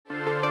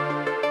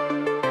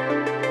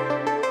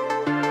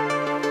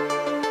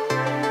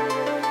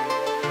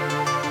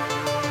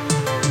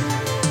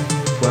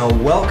Well,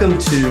 welcome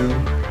to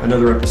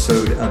another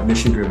episode of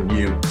Mission Driven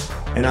You.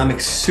 And I'm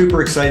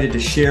super excited to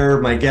share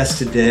my guest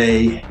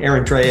today,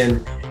 Aaron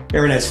Trahan.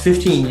 Aaron has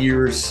 15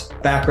 years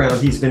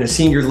background. He's been a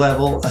senior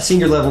level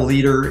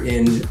leader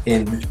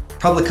in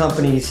public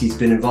companies. He's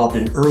been involved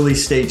in early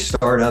stage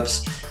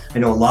startups. I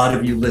know a lot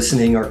of you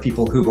listening are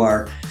people who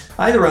are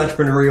either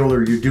entrepreneurial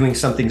or you're doing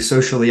something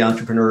socially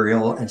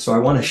entrepreneurial. And so I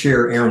want to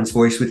share Aaron's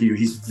voice with you.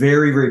 He's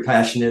very, very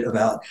passionate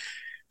about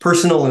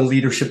personal and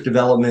leadership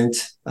development.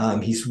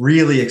 He's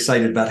really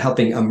excited about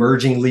helping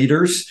emerging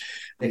leaders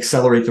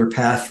accelerate their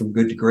path from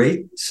good to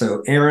great.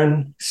 So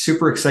Aaron,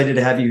 super excited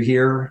to have you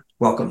here.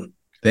 Welcome.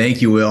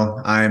 Thank you,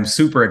 Will. I'm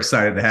super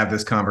excited to have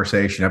this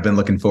conversation. I've been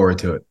looking forward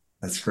to it.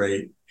 That's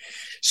great.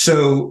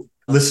 So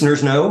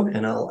listeners know,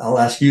 and I'll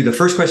ask you, the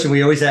first question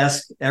we always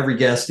ask every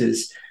guest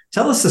is,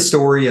 tell us the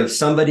story of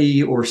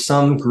somebody or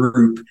some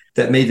group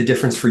that made the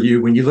difference for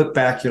you. When you look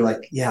back, you're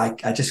like, yeah,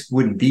 I just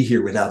wouldn't be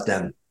here without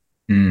them.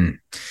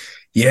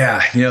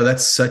 Yeah,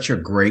 that's such a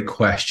great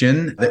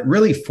question that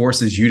really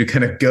forces you to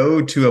kind of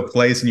go to a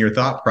place in your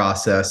thought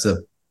process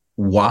of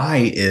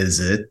why is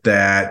it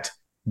that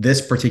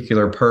this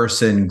particular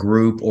person,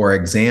 group, or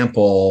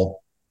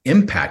example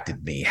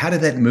impacted me? How did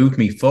that move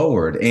me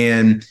forward?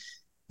 And,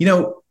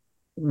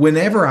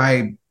 whenever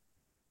I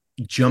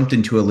jumped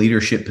into a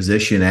leadership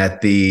position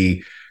at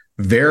the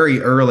very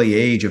early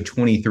age of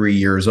 23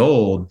 years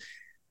old,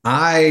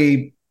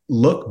 I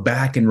look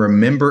back and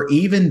remember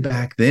even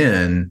back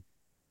then,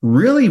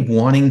 really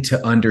wanting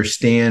to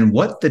understand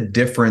what the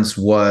difference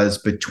was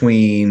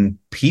between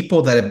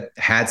people that have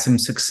had some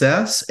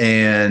success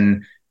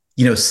and,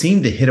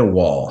 seemed to hit a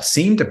wall,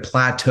 seemed to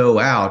plateau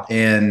out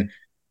and,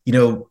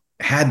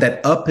 had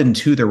that up and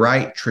to the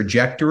right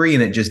trajectory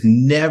and it just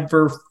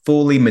never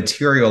fully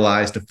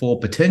materialized to full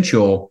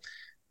potential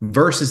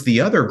versus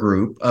the other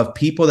group of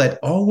people that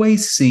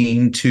always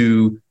seem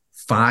to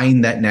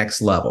find that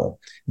next level.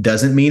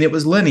 Doesn't mean it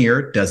was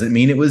linear, doesn't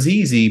mean it was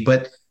easy,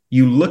 but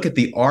you look at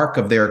the arc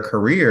of their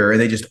career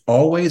and they just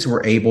always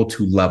were able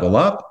to level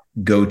up,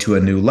 go to a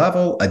new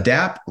level,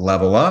 adapt,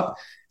 level up.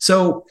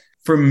 So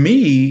for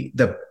me,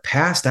 the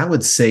past, I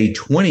would say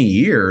 20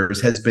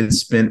 years has been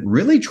spent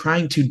really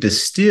trying to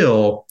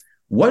distill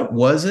what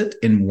was it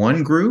in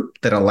one group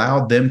that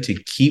allowed them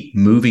to keep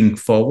moving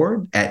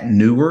forward at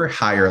newer,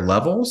 higher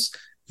levels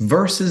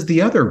versus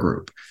the other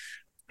group.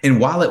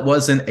 And while it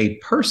wasn't a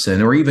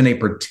person or even a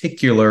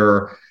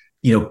particular,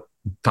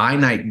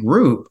 finite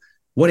group,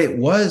 what it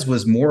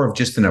was more of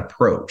just an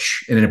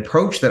approach, and an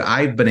approach that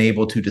I've been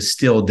able to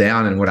distill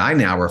down in what I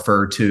now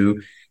refer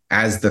to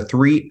as the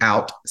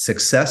 3-out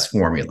success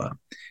formula.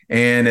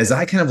 And as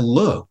I kind of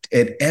looked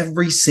at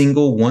every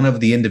single one of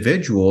the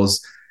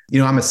individuals,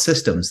 I'm a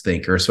systems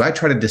thinker. So I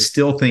try to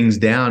distill things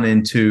down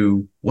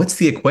into what's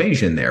the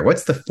equation there?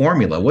 What's the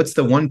formula? What's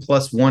the 1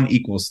 + 1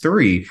 =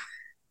 3?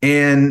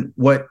 And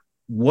what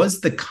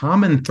was the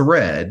common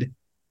thread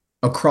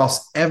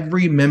across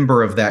every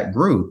member of that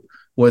group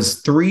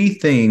was 3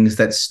 things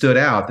that stood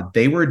out that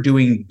they were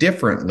doing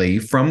differently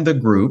from the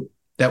group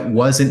that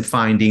wasn't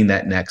finding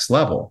that next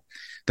level.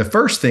 The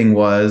first thing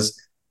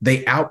was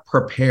they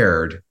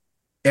out-prepared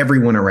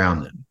everyone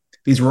around them.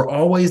 These were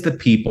always the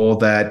people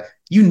that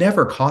you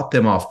never caught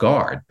them off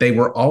guard. They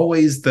were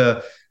always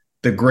the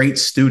great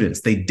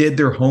students. They did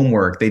their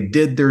homework. They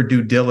did their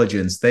due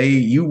diligence.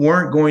 You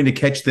weren't going to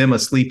catch them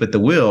asleep at the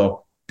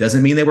wheel.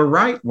 Doesn't mean they were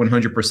right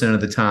 100%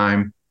 of the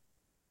time,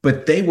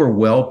 but they were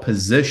well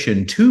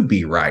positioned to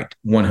be right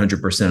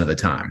 100% of the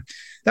time.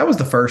 That was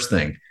the first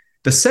thing.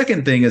 The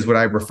second thing is what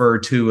I refer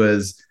to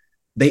as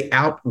they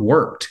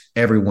outworked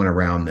everyone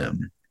around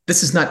them.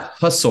 This is not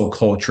hustle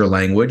culture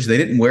language. They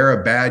didn't wear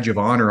a badge of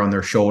honor on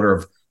their shoulder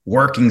of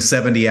working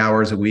 70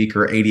 hours a week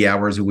or 80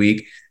 hours a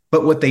week.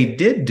 But what they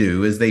did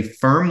do is they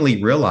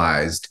firmly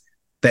realized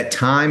that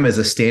time is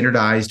a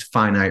standardized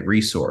finite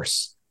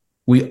resource.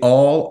 We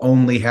all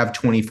only have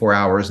 24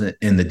 hours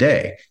in the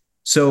day.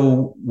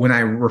 So when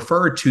I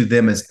refer to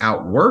them as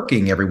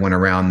outworking everyone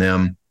around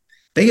them,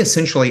 they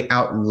essentially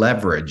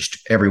out-leveraged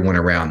everyone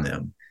around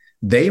them.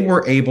 They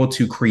were able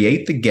to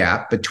create the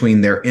gap between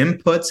their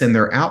inputs and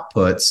their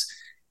outputs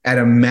at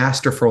a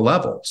masterful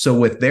level. So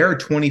with their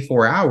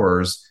 24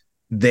 hours,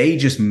 they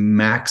just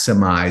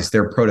maximize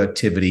their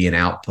productivity and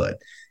output.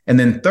 And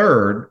then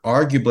third,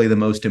 arguably the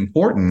most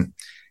important,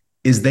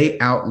 is they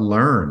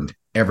outlearned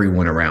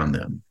everyone around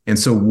them. And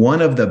so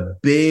one of the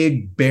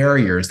big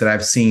barriers that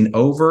I've seen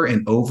over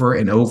and over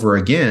and over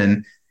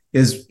again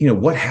is,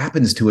 what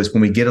happens to us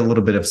when we get a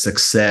little bit of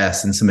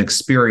success and some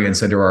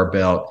experience under our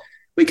belt.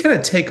 We kind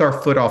of take our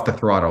foot off the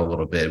throttle a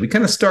little bit. We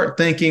kind of start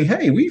thinking,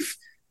 hey,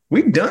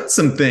 we've done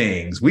some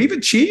things. We've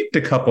achieved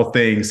a couple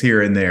things here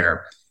and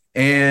there.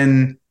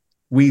 And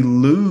we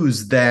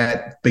lose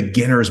that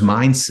beginner's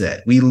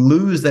mindset. We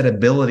lose that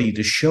ability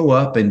to show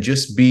up and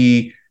just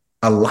be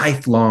a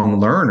lifelong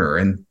learner.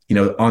 And,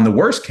 on the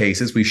worst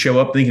cases, we show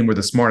up thinking we're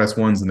the smartest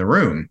ones in the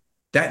room.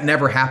 That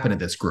never happened to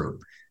this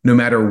group. No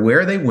matter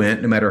where they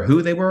went, no matter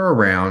who they were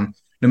around,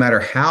 no matter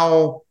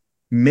how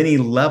many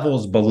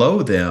levels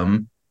below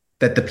them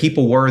that the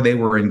people they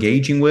were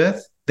engaging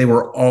with, they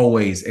were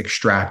always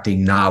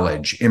extracting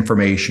knowledge,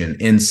 information,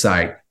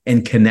 insight,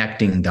 and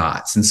connecting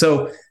dots. And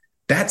so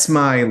that's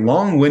my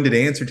long-winded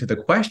answer to the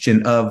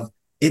question of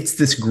it's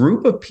this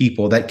group of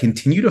people that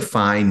continue to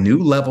find new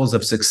levels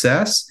of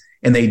success.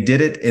 And they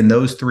did it in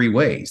those three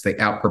ways. They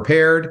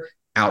outprepared,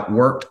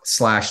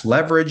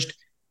 outworked/leveraged,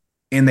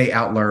 and they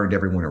outlearned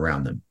everyone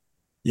around them.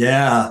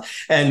 Yeah.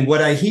 And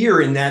what I hear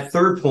in that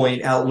third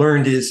point,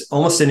 outlearned, is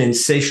almost an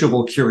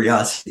insatiable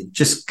curiosity,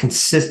 just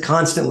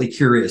constantly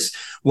curious.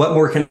 What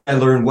more can I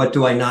learn? What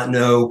do I not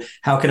know?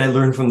 How can I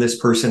learn from this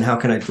person? How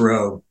can I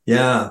grow?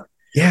 Yeah.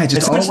 Yeah.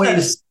 Just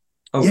always.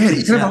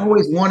 It's kind of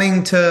always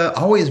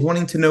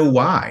wanting to know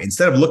why,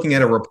 instead of looking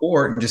at a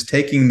report and just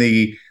taking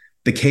the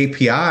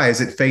KPIs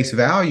at face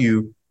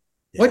value.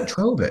 Yeah. What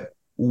drove it?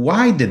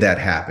 Why did that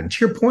happen?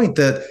 To your point,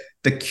 the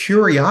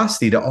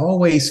curiosity to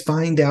always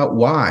find out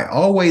why,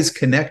 always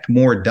connect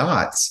more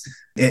dots.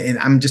 And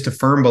I'm just a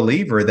firm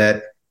believer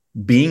that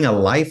being a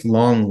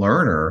lifelong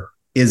learner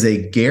is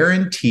a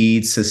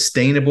guaranteed,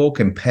 sustainable,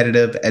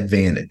 competitive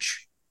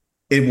advantage.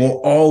 It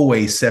will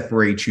always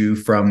separate you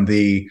from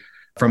the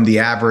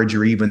average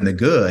or even the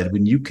good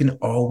when you can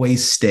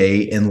always stay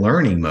in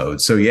learning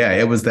mode. So yeah,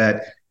 it was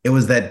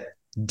that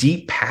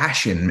deep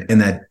passion and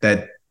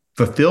that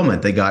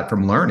fulfillment they got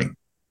from learning.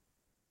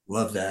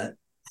 Love that.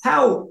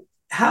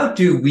 How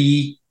do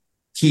we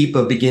keep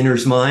a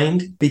beginner's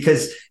mind?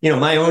 Because,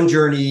 my own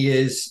journey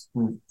is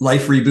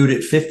life reboot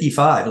at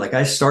 55. Like,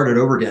 I started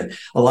over again.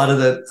 A lot of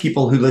the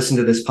people who listen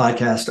to this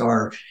podcast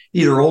are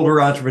either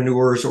older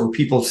entrepreneurs or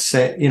people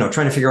trying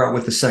to figure out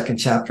what the second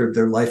chapter of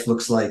their life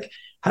looks like.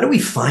 How do we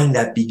find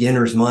that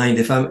beginner's mind?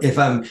 If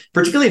I'm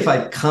particularly if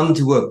I come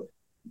to a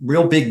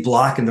real big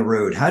block in the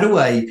road, how do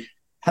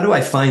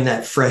I find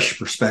that fresh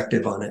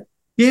perspective on it?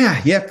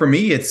 Yeah. For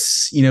me,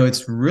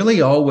 it's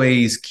really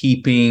always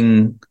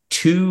keeping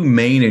two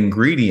main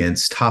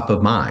ingredients top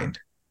of mind: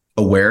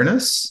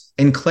 awareness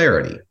and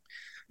clarity.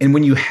 And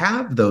when you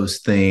have those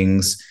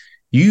things,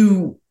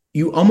 you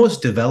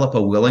almost develop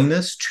a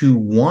willingness to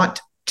want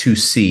to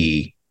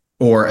see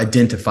or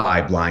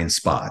identify blind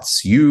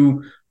spots.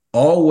 You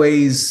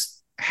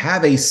always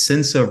have a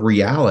sense of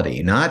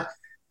reality, not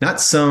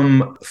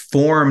some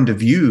formed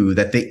view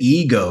that the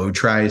ego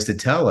tries to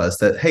tell us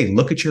that, hey,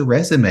 look at your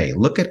resume,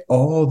 look at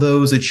all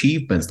those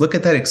achievements, look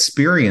at that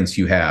experience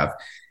you have.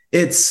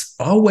 It's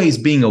always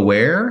being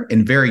aware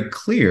and very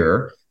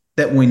clear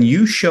that when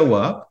you show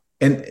up,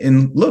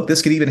 and look,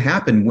 this could even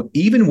happen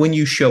even when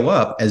you show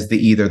up as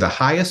either the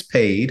highest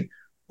paid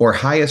or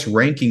highest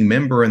ranking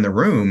member in the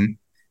room,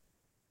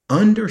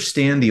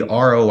 understand the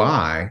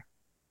ROI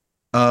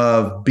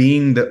of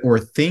being or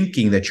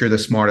thinking that you're the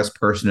smartest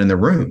person in the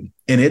room.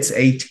 And it's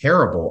a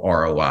terrible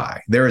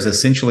ROI. There is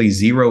essentially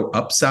zero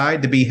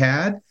upside to be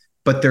had,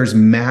 but there's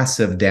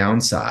massive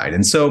downside.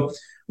 And so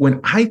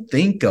when I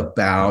think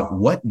about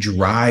what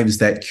drives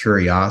that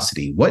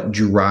curiosity, what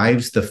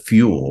drives the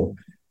fuel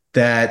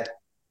that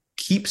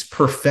keeps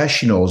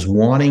professionals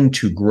wanting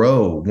to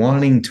grow,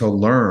 wanting to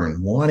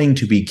learn, wanting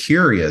to be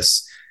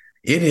curious,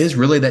 it is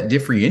really that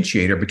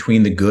differentiator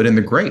between the good and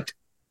the great.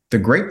 The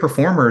great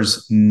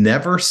performers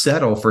never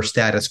settle for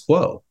status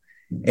quo.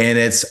 And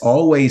it's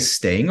always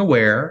staying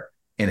aware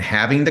and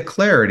having the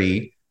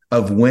clarity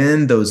of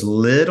when those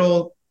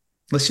little,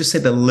 let's just say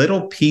the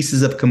little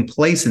pieces of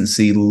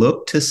complacency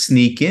look to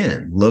sneak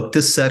in, look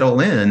to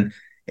settle in,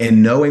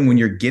 and knowing when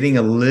you're getting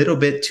a little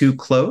bit too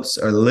close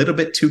or a little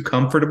bit too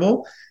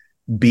comfortable,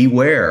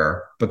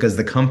 beware, because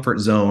the comfort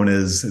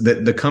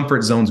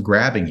zone's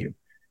grabbing you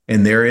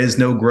and there is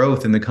no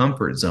growth in the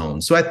comfort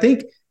zone. So I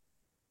think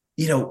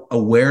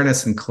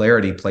awareness and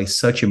clarity play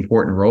such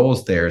important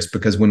roles there, is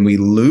because when we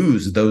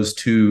lose those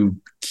two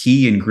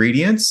key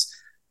ingredients,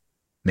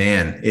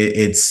 man,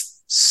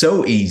 it's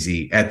so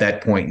easy at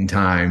that point in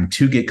time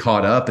to get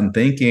caught up in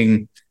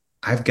thinking,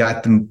 I've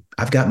got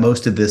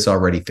most of this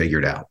already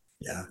figured out.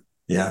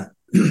 Yeah.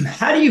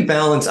 How do you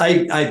balance?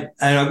 I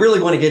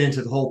really want to get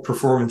into the whole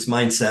performance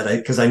mindset,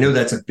 because I know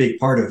that's a big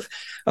part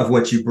of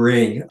what you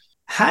bring.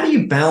 How do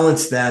you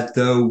balance that,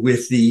 though,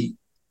 with the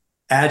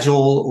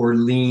agile or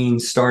lean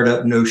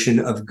startup notion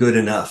of good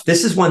enough?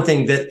 This is one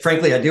thing that,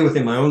 frankly, I deal with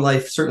in my own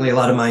life. Certainly a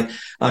lot of my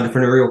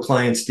entrepreneurial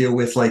clients deal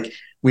with. Like,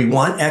 we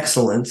want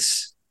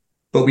excellence,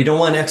 but we don't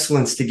want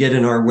excellence to get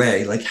in our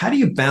way. Like, how do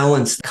you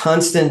balance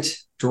constant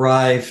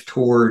drive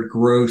toward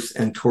growth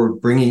and toward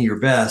bringing your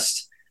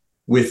best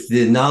with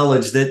the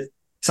knowledge that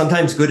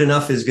sometimes good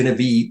enough is going to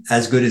be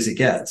as good as it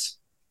gets?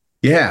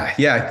 Yeah.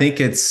 I think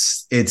it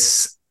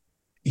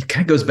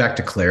kind of goes back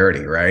to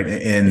clarity, right?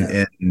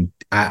 And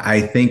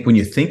I think when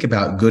you think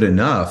about good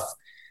enough,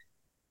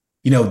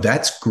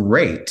 that's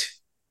great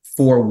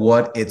for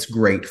what it's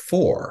great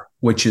for,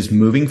 which is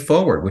moving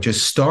forward, which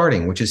is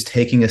starting, which is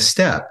taking a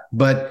step.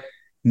 But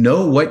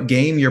know what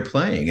game you're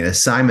playing. And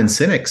as Simon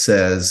Sinek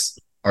says,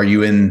 are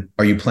you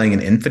playing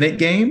an infinite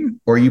game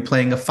or are you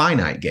playing a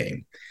finite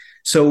game?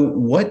 So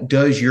what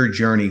does your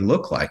journey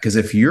look like? Because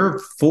if you're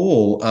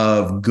full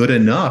of good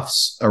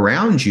enoughs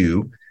around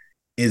you,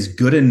 is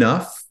good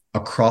enough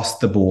across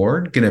the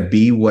board going to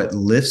be what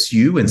lifts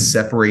you and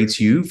separates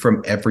you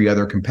from every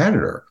other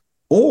competitor?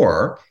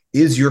 Or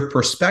is your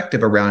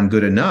perspective around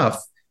good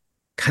enough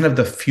kind of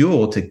the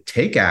fuel to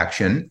take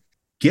action,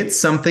 get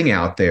something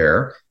out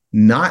there,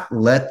 not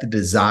let the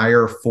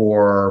desire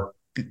for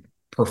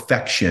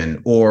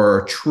perfection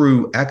or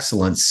true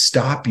excellence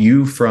stop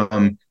you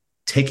from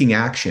taking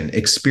action,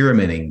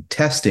 experimenting,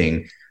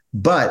 testing,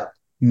 but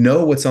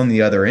know what's on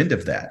the other end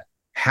of that?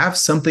 Have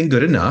something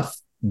good enough,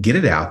 get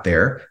it out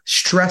there,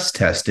 stress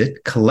test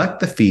it, collect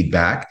the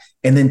feedback,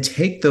 and then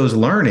take those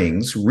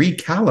learnings,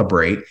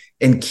 recalibrate,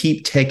 and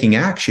keep taking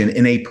action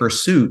in a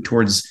pursuit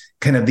towards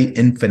kind of the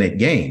infinite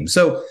game.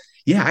 So,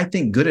 yeah, I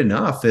think good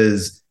enough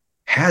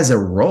has a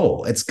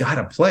role. It's got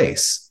a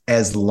place,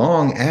 as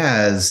long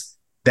as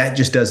that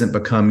just doesn't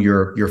become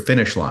your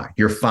finish line,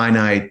 your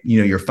finite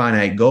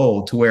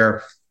goal, to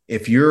where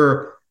if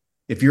you're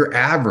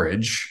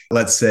average,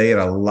 let's say, at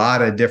a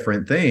lot of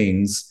different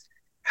things,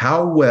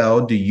 how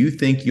well do you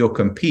think you'll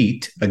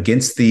compete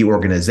against the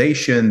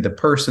organization, the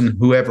person,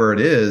 whoever it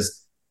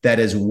is, that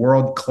is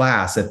world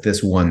class at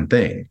this one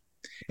thing?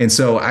 And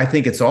so I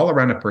think it's all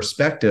around a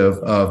perspective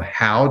of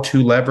how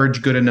to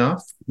leverage good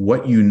enough,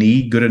 what you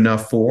need good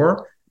enough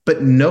for,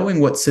 but knowing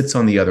what sits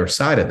on the other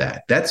side of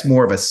that. That's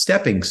more of a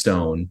stepping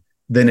stone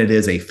than it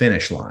is a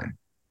finish line.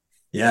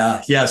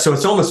 Yeah. Yeah. So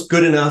it's almost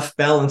good enough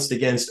balanced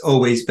against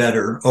always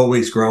better,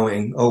 always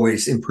growing,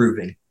 always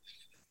improving.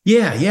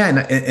 Yeah.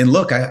 And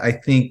look, I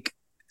think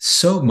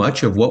so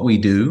much of what we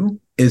do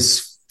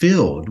is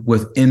filled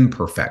with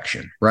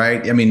imperfection,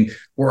 right? I mean,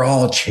 we're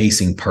all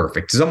chasing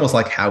perfect. It's almost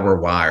like how we're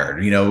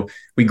wired.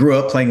 We grew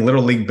up playing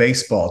Little League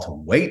Baseball to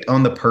wait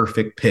on the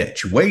perfect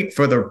pitch, wait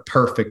for the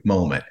perfect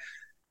moment.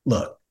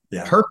 Look,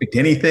 perfect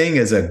anything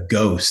is a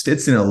ghost.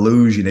 It's an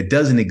illusion. It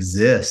doesn't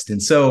exist.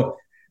 And so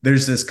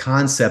there's this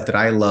concept that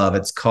I love.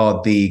 It's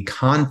called the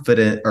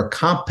competence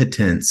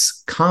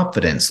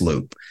confidence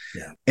loop.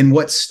 Yeah. And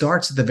what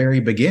starts at the very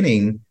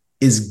beginning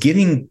is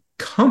getting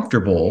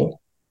comfortable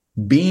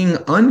being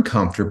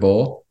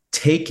uncomfortable,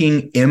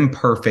 taking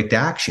imperfect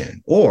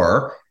action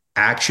or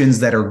actions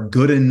that are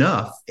good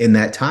enough in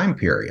that time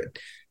period.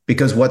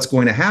 Because what's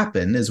going to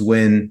happen is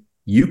when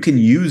you can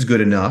use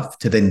good enough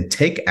to then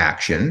take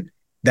action,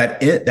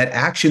 that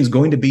action is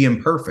going to be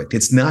imperfect.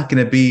 It's not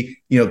going to be,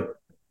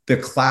 the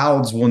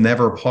clouds will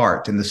never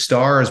part and the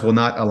stars will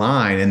not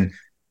align. And,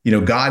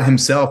 God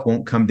himself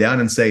won't come down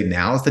and say,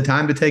 now is the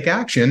time to take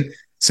action.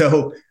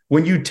 So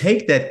when you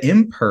take that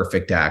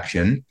imperfect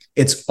action,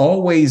 it's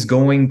always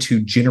going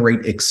to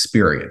generate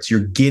experience.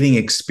 You're getting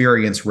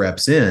experience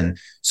reps in.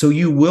 So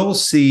you will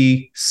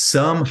see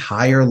some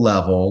higher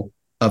level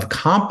of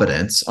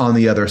competence on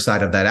the other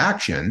side of that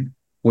action,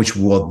 which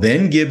will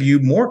then give you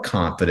more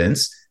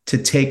confidence to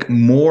take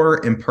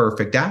more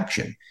imperfect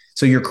action.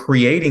 So you're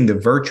creating the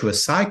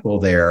virtuous cycle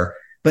there,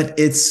 but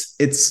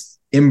it's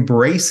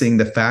embracing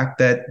the fact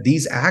that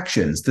these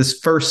actions, this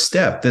first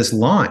step, this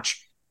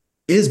launch,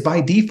 is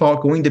by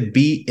default going to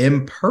be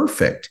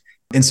imperfect.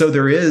 And so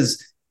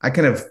I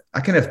kind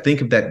of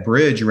think of that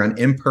bridge around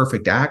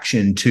imperfect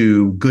action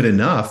to good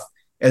enough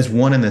as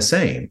one and the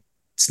same.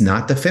 It's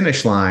not the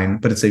finish line,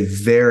 but it's a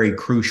very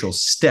crucial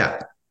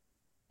step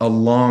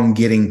along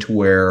getting to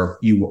where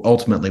you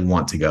ultimately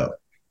want to go.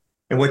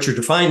 And what you're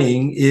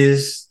defining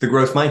is the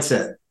growth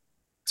mindset.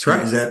 That's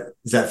right.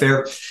 Is that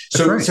fair?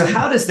 So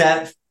how does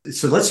that?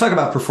 So let's talk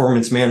about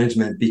performance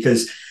management,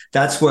 because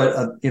that's what,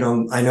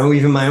 I know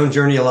even my own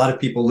journey, a lot of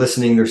people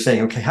listening, they're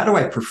saying, okay, how do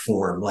I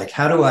perform? Like,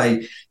 how do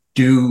I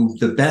do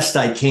the best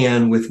I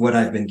can with what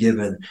I've been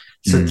given?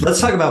 So let's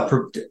talk about,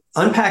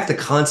 unpack the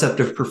concept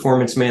of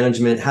performance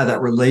management, how that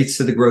relates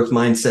to the growth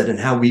mindset and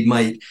how we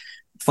might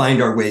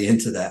find our way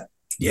into that.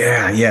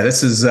 Yeah.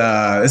 This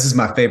is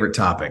my favorite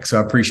topic. So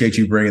I appreciate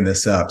you bringing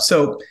this up.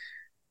 So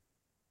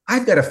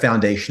I've got a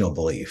foundational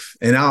belief,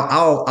 and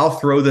I'll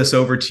throw this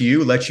over to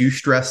you, let you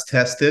stress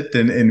test it,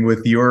 and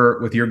with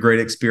your great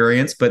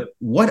experience. But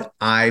what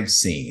I've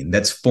seen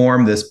that's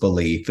formed this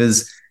belief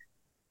is,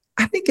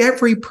 I think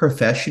every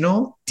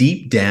professional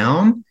deep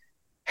down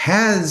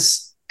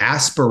has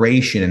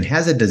aspiration and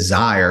has a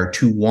desire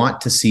to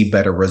want to see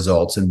better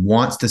results and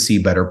wants to see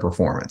better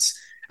performance.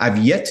 I've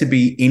yet to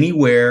be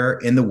anywhere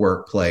in the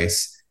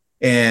workplace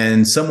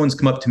and someone's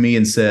come up to me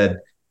and said,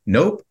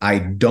 nope, I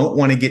don't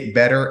want to get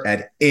better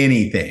at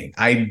anything.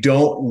 I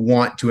don't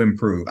want to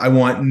improve. I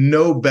want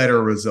no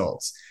better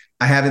results.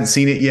 I haven't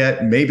seen it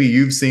yet. Maybe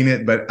you've seen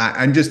it, but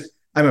I'm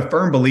a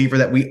firm believer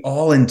that we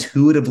all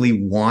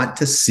intuitively want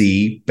to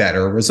see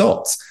better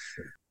results.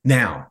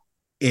 Now,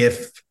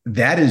 if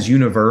that is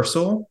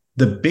universal,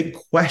 the big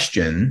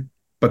question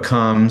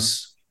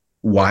becomes,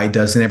 why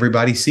doesn't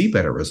everybody see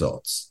better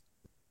results?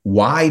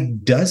 Why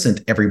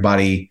doesn't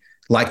everybody,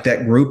 like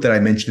that group that I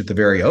mentioned at the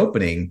very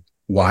opening,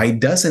 why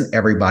doesn't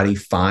everybody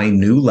find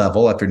new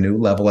level after new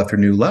level after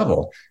new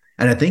level?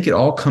 And I think it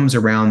all comes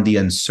around the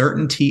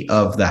uncertainty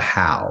of the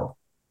how.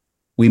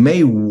 We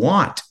may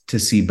want to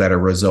see better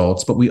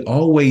results, but we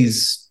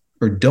always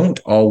or don't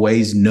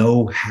always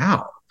know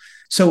how.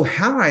 So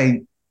how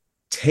I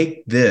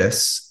take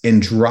this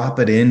and drop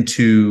it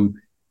into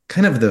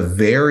kind of the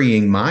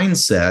varying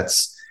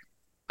mindsets,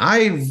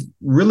 I've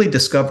really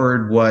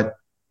discovered what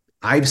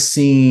I've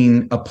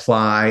seen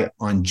apply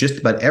on just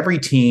about every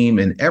team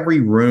in every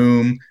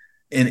room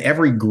in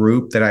every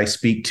group that I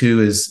speak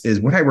to is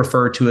what I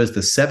refer to as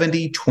the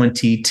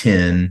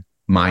 70-20-10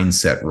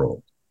 mindset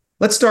rule.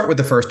 Let's start with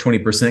the first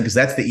 20% because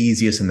that's the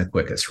easiest and the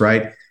quickest,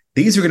 right?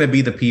 These are going to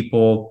be the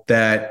people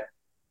that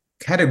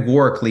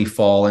categorically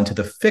fall into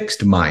the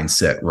fixed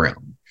mindset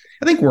realm.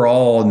 I think we're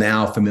all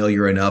now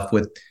familiar enough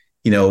with,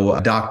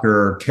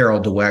 Dr.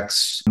 Carol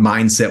Dweck's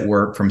mindset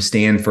work from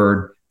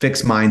Stanford,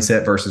 fixed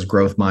mindset versus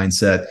growth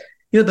mindset.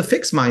 The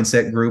fixed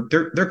mindset group,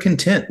 they're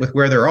content with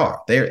where they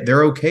are.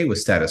 They're okay with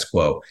status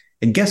quo.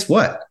 And guess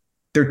what?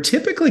 They're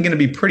typically going to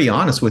be pretty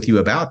honest with you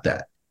about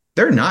that.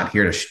 They're not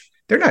here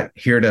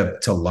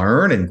to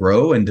learn and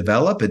grow and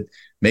develop.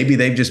 Maybe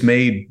they've just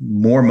made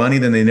more money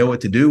than they know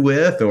what to do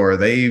with, or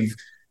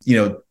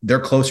they're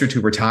closer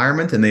to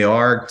retirement than they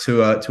are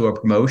to a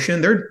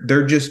promotion.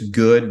 They're just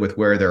good with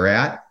where they're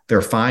at.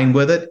 They're fine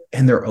with it,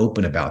 and they're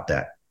open about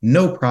that.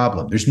 No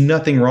problem. There's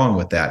nothing wrong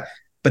with that.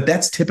 But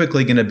that's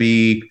typically going to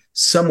be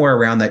somewhere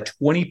around that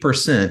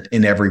 20%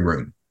 in every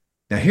room.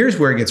 Now, here's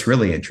where it gets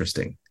really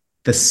interesting.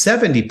 The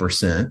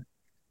 70%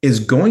 is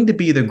going to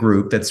be the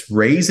group that's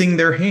raising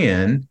their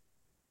hand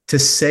to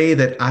say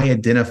that I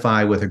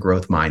identify with a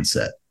growth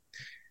mindset.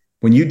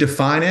 When you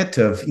define it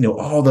of,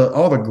 all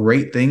the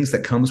great things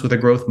that comes with a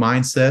growth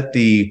mindset,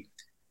 the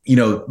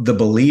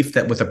belief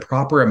that with a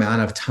proper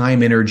amount of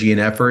time, energy,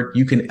 and effort,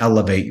 you can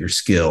elevate your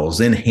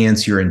skills,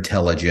 enhance your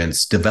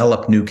intelligence,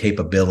 develop new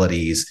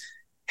capabilities,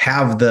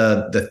 have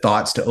the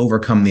thoughts to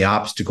overcome the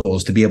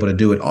obstacles, to be able to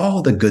do it,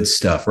 all the good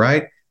stuff,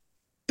 right?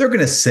 They're going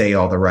to say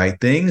all the right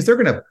things. They're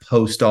going to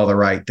post all the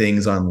right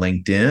things on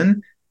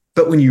LinkedIn.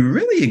 But when you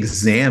really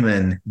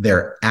examine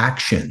their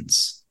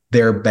actions,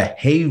 their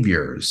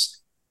behaviors,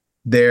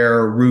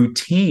 their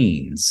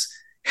routines,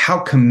 how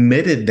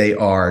committed they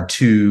are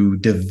to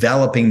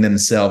developing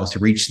themselves to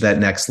reach that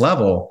next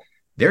level,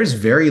 there's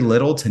very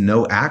little to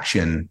no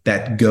action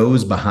that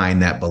goes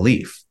behind that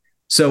belief.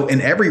 So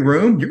in every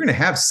room, you're going to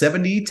have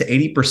 70 to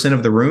 80%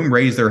 of the room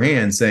raise their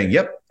hand saying,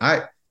 yep,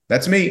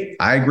 that's me.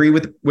 I agree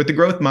with the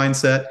growth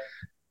mindset.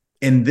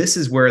 And this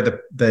is where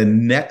the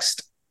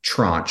next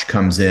tranche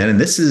comes in. And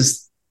this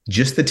is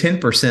just the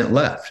 10%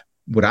 left,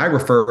 what I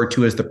refer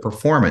to as the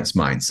performance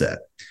mindset.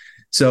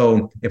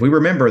 So if we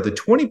remember the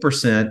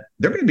 20%,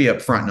 they're going to be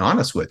upfront and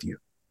honest with you.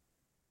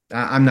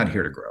 I'm not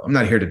here to grow. I'm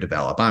not here to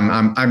develop.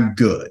 I'm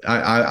good.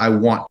 I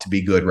want to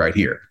be good right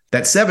here.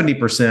 That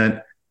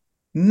 70%,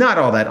 not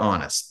all that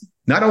honest,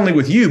 not only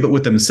with you, but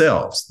with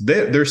themselves.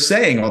 They're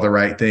saying all the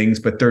right things,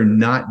 but they're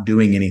not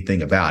doing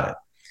anything about it.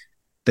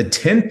 The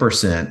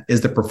 10%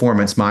 is the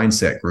performance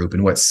mindset group.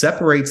 And what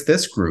separates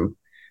this group,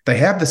 they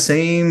have the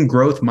same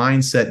growth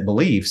mindset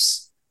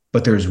beliefs,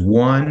 but there's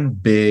one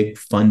big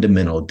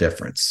fundamental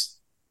difference.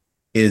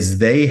 Is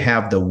they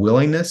have the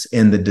willingness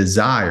and the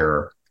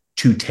desire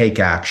to take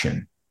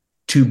action,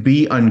 to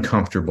be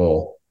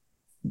uncomfortable,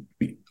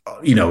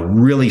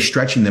 really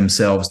stretching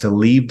themselves to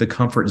leave the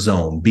comfort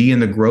zone, be in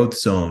the growth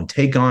zone,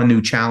 take on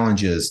new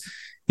challenges.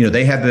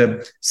 They have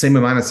the same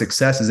amount of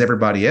success as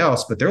everybody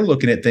else, but they're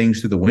looking at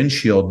things through the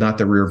windshield, not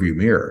the rearview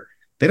mirror.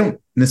 They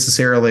don't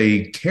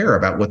necessarily care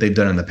about what they've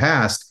done in the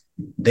past.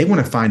 They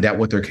want to find out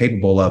what they're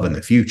capable of in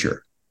the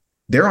future.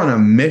 They're on a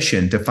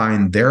mission to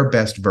find their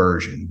best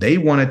version. They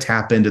want to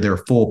tap into their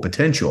full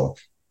potential.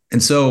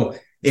 And so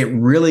it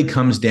really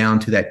comes down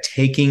to that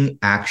taking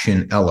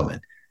action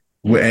element.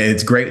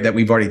 It's great that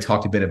we've already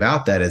talked a bit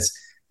about that, is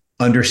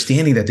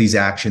understanding that these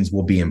actions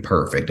will be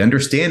imperfect,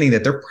 understanding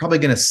that they're probably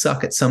going to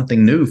suck at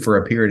something new for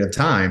a period of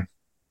time,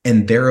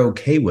 and they're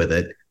okay with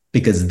it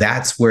because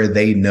that's where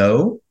they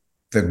know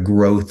the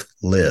growth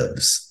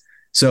lives.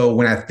 So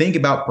when I think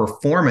about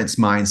performance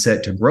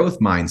mindset to growth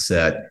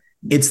mindset,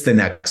 it's the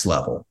next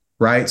level,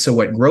 right? So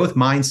what growth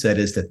mindset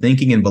is to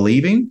thinking and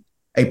believing,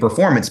 a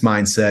performance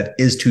mindset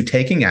is to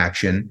taking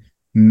action,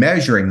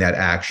 measuring that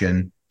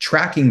action,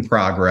 tracking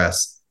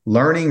progress,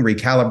 learning,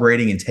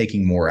 recalibrating, and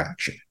taking more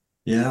action.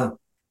 Yeah.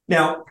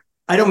 Now,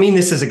 I don't mean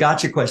this as a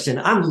gotcha question.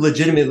 I'm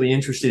legitimately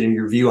interested in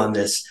your view on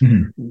this.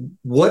 Mm-hmm.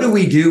 What do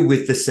we do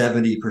with the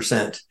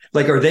 70%?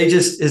 Like,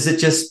 is it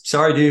just,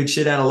 sorry, dude,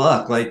 shit out of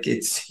luck? Like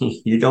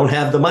you don't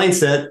have the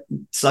mindset,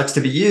 sucks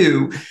to be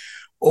you.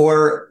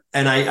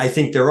 And I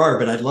think there are,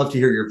 but I'd love to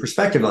hear your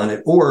perspective on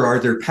it. Or are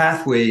there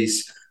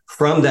pathways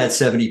from that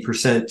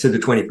 70% to the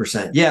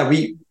 20%? Yeah,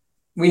 we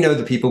know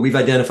the people we've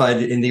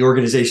identified in the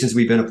organizations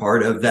we've been a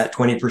part of, that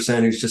 20%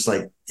 who's just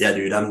like, yeah,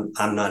 dude,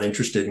 I'm not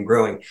interested in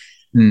growing.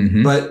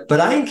 Mm-hmm.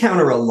 But I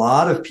encounter a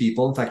lot of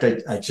people. In fact,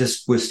 I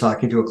just was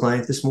talking to a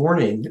client this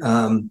morning,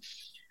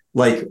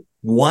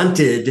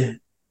 wanted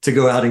to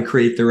go out and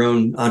create their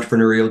own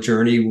entrepreneurial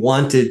journey,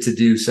 wanted to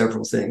do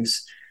several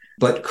things,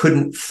 but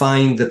couldn't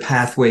find the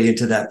pathway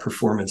into that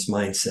performance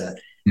mindset.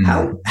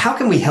 Mm-hmm. How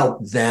can we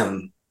help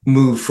them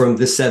move from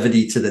the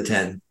 70 to the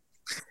 10?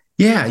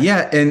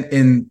 Yeah.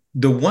 And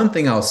the one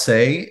thing I'll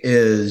say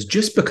is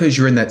just because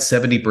you're in that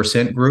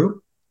 70%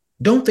 group,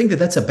 don't think that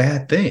that's a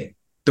bad thing.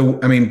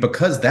 I mean,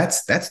 because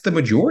that's the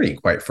majority,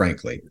 quite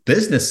frankly.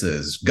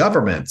 Businesses,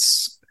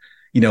 governments,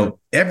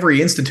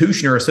 every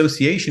institution or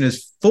association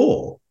is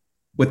full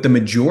with the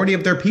majority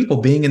of their people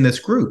being in this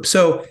group.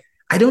 So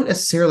I don't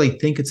necessarily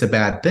think it's a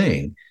bad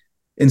thing.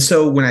 And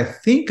so when I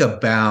think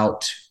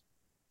about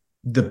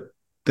the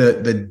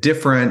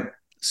different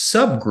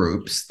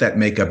subgroups that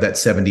make up that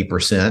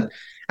 70%,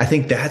 I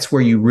think that's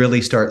where you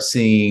really start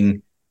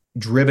seeing,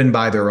 driven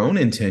by their own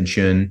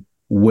intention,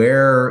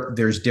 where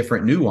there's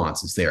different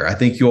nuances there. I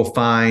think you'll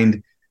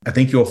find a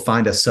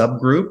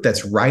subgroup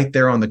that's right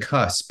there on the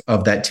cusp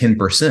of that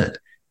 10%.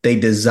 They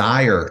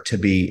desire to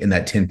be in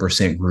that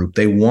 10% group.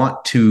 They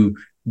want to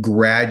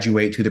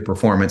graduate to the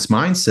performance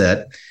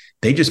mindset.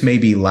 They just may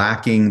be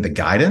lacking the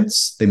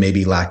guidance. They may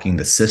be lacking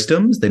the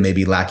systems. They may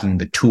be lacking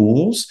the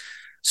tools.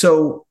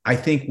 So I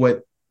think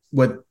what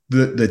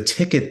the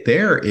ticket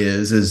there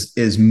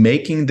is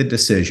making the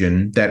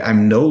decision that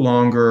I'm no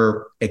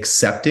longer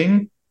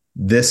accepting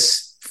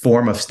this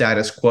form of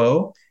status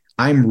quo.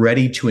 I'm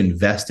ready to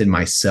invest in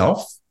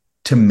myself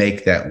to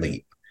make that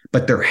leap.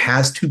 But there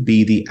has to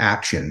be the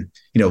action,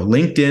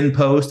 LinkedIn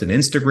post, an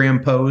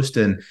Instagram post,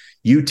 and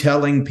you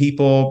telling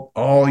people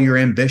all your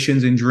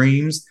ambitions and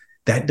dreams.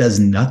 That does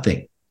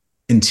nothing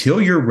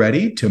until you're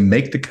ready to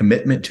make the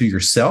commitment to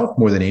yourself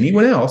more than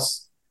anyone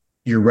else.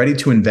 You're ready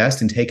to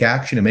invest and take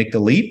action and make the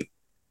leap.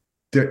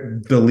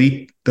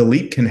 The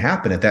leap can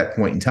happen at that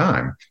point in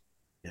time.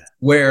 Yeah.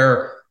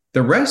 Where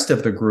the rest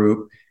of the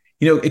group,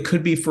 it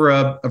could be for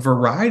a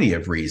variety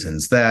of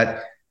reasons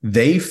that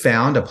they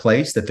found a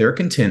place that they're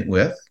content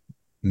with.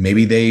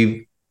 Maybe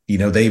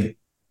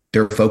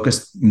they're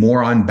focused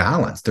more on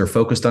balance. They're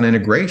focused on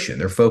integration.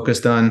 They're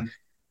focused on,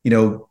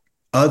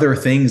 other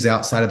things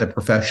outside of the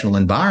professional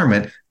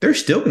environment. They're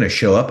still going to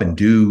show up and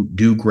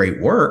do great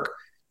work.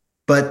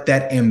 But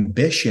that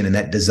ambition and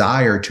that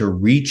desire to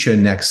reach a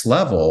next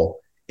level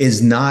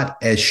is not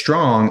as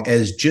strong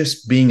as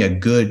just being a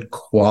good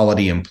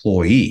quality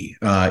employee,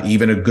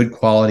 even a good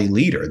quality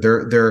leader.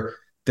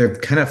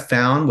 They've kind of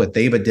found what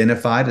they've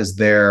identified as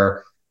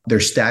their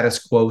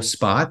status quo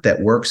spot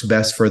that works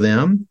best for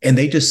them. And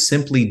they just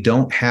simply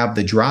don't have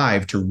the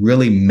drive to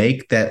really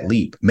make that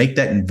leap, make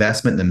that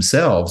investment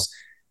themselves.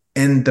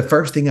 And the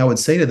first thing I would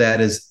say to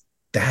that is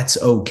that's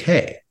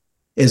okay.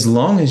 As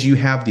long as you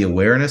have the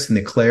awareness and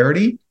the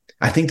clarity,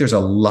 I think there's a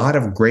lot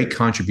of great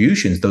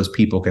contributions those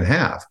people can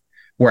have.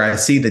 Where I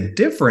see the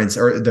difference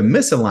or the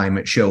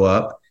misalignment show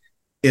up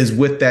is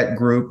with that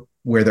group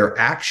where their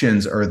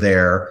actions are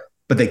there,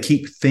 but they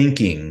keep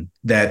thinking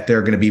that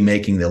they're going to be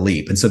making the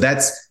leap. And so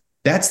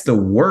that's the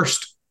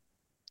worst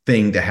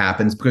thing that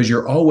happens because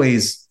you're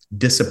always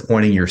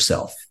disappointing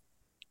yourself.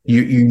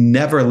 You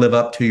never live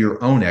up to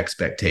your own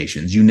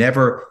expectations. You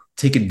never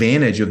take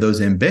advantage of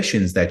those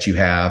ambitions that you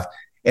have.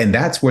 And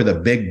that's where the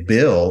big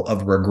bill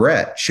of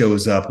regret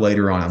shows up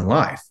later on in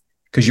life,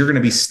 because you're going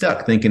to be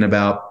stuck thinking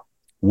about,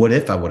 what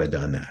if I would have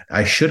done that?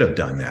 I should have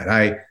done that.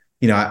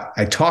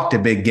 I talked a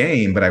big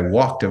game, but I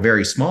walked a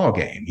very small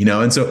game,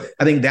 And so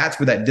I think that's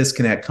where that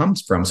disconnect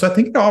comes from. So I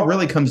think it all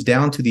really comes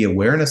down to the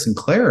awareness and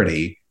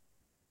clarity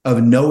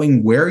of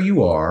knowing where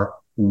you are,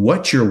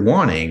 what you're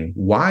wanting,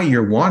 why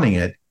you're wanting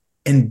it,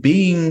 and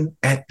being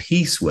at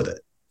peace with it.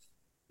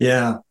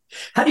 Yeah.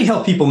 How do you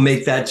help people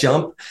make that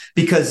jump?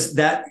 Because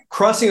that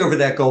crossing over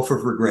that gulf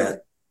of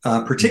regret,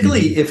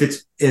 particularly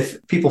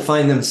if people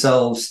find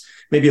themselves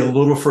maybe a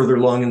little further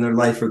along in their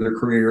life or their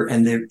career,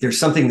 and there's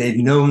something they've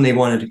known they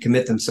wanted to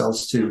commit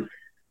themselves to,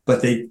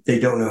 but they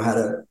don't know how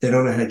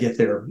to get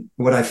there.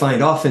 What I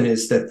find often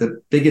is that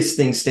the biggest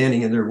thing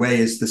standing in their way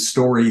is the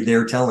story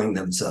they're telling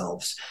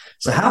themselves.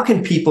 So how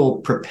can people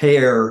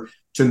prepare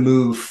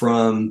to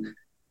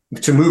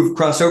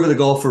cross over the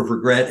gulf of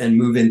regret and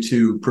move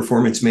into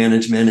performance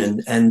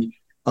management and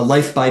a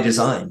life by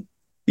design?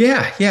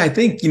 Yeah. I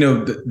think,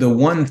 the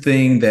one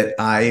thing that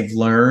I've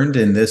learned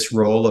in this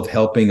role of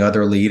helping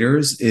other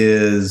leaders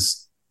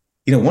is,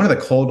 one of the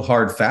cold,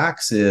 hard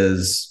facts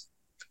is,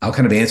 I'll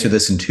kind of answer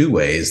this in two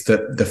ways.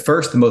 The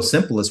first, the most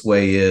simplest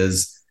way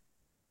is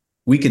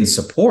we can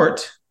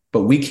support,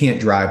 but we can't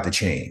drive the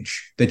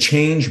change. The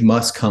change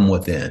must come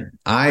within.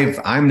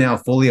 I'm now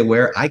fully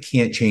aware I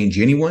can't change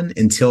anyone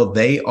until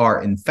they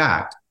are, in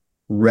fact,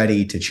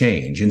 ready to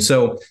change. And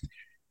so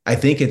I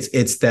think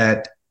it's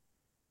that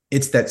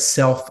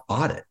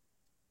self-audit.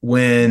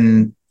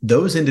 When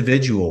those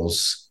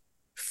individuals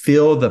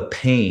feel the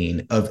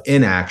pain of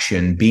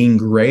inaction being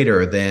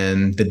greater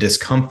than the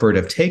discomfort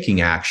of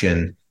taking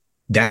action,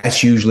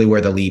 that's usually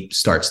where the leap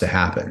starts to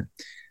happen.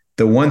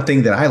 The one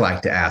thing that I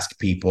like to ask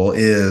people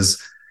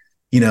is,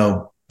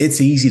 it's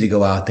easy to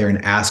go out there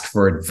and ask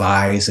for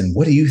advice. And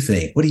what do you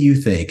think? What do you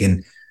think?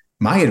 And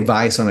my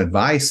advice on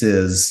advice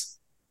is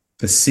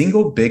the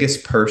single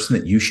biggest person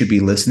that you should be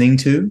listening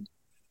to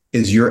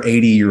is your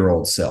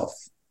 80-year-old self.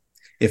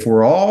 If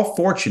we're all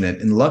fortunate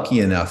and lucky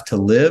enough to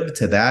live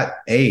to that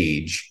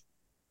age,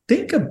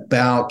 think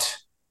about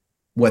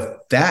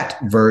what that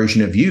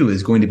version of you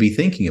is going to be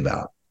thinking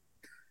about.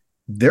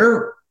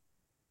 they're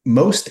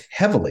most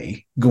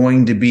heavily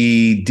going to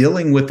be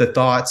dealing with the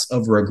thoughts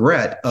of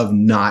regret of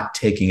not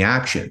taking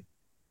action.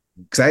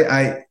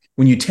 Because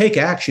when you take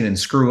action and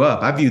screw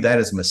up, I view that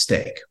as a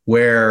mistake.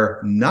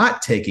 Where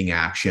not taking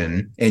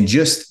action and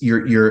just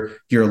you're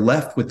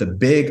left with the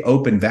big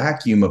open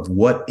vacuum of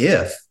what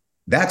if,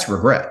 that's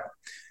regret.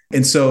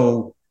 And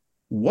so,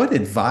 what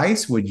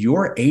advice would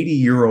your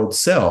 80-year-old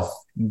self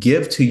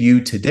give to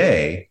you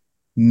today,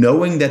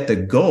 knowing that the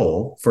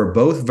goal for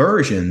both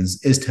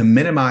versions is to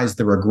minimize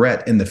the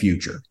regret in the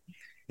future?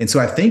 And so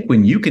I think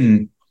when you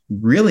can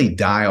really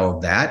dial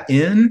that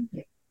in,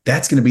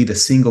 that's going to be the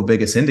single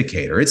biggest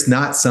indicator. It's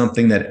not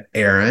something that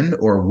Aaron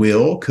or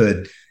Will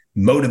could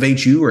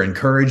motivate you or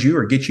encourage you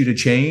or get you to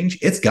change.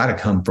 It's got to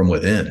come from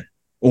within,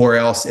 or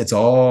else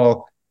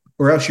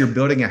you're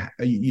building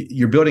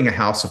a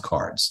house of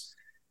cards.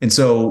 And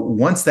so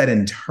once that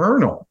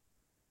internal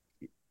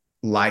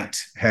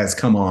light has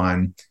come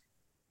on,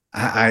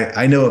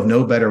 I know of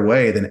no better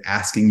way than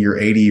asking your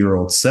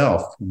 80-year-old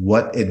self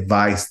what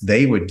advice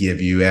they would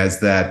give you as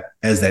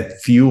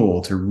that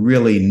fuel to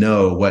really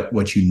know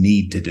what you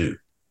need to do.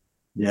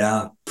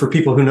 Yeah. For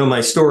people who know my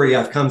story,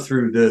 I've come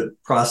through the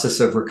process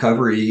of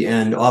recovery.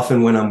 And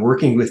often when I'm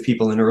working with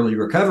people in early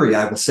recovery,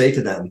 I will say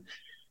to them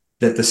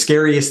that the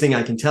scariest thing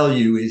I can tell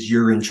you is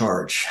you're in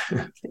charge.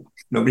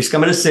 Nobody's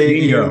coming to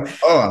save you.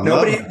 Oh,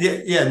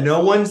 no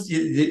one's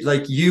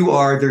like you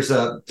are. There's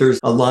a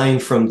line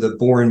from the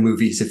Bourne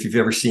movies, if you've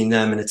ever seen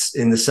them, and it's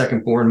in the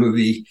second Bourne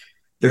movie.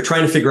 They're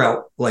trying to figure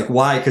out like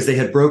why, because they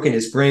had broken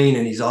his brain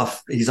and he's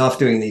off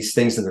doing these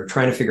things, and they're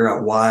trying to figure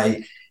out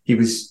why he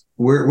was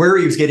where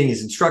he was getting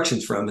his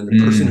instructions from. And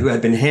the person who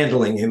had been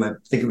handling him, I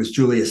think it was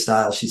Julia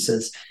Stiles, she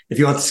says, if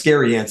you want the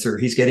scary answer,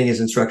 he's getting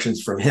his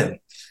instructions from him.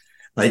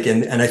 Like,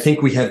 and I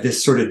think we have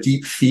this sort of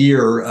deep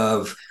fear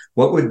of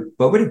what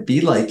would it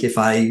be like if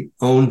I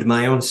owned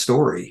my own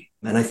story?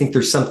 And I think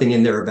there's something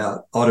in there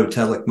about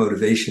autotelic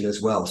motivation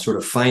as well, sort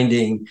of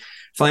finding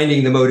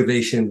the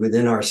motivation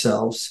within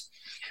ourselves.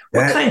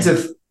 Please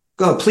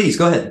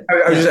go ahead.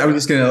 I was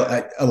just going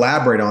to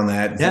elaborate on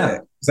that. Yeah.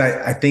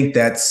 I think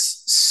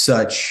that's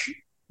such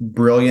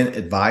brilliant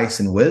advice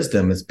and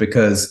wisdom. It's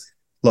because,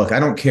 look, I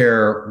don't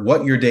care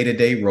what your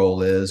day-to-day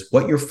role is,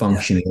 what your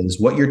function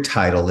is, what your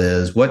title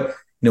is, what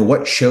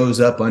shows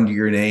up under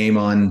your name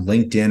on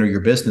LinkedIn or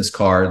your business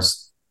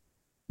cards.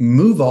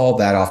 Move all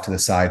that off to the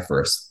side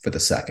first for the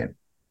second.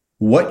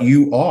 What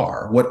you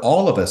are, what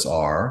all of us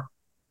are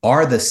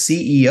the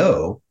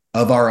CEO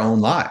of our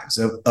own lives,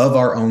 of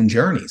our own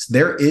journeys.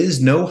 There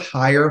is no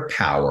higher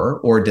power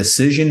or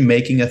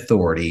decision-making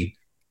authority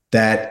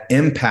that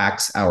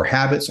impacts our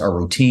habits, our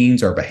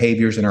routines, our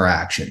behaviors, and our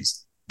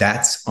actions.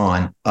 That's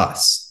on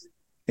us.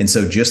 And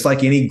so just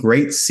like any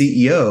great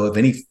CEO of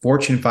any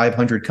Fortune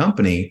 500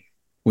 company,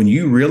 when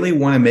you really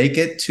want to make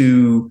it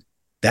to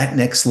that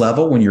next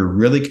level, when you're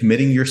really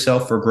committing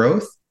yourself for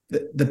growth,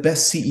 the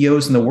best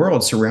CEOs in the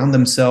world surround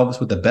themselves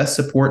with the best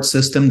support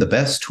system, the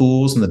best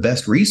tools, and the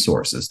best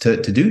resources to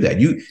do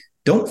that. You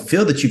don't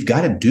feel that you've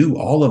got to do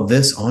all of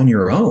this on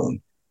your own.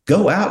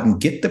 Go out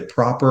and get the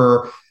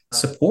proper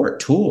support,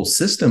 tools,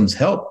 systems,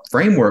 help,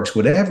 frameworks,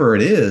 whatever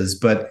it is.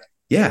 But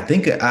yeah,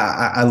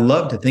 I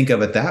love to think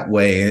of it that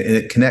way. And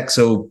it connects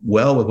so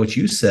well with what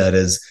you said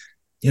is,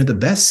 the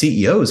best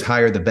CEOs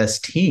hire the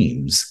best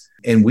teams.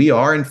 And we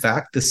are, in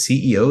fact, the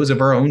CEOs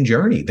of our own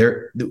journey.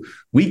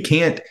 We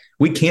can't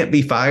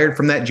be fired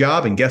from that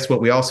job. And guess what?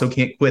 We also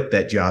can't quit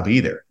that job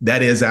either.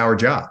 That is our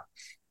job.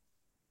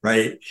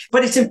 Right.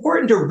 But it's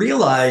important to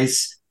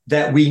realize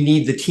that we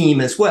need the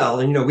team as well.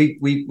 And,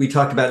 we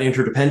talked about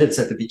interdependence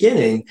at the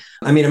beginning.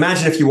 I mean,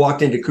 imagine if you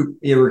walked into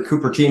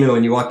Cupertino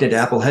and you walked into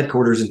Apple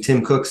headquarters and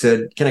Tim Cook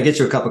said, "Can I get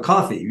you a cup of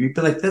coffee?" You'd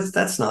be like,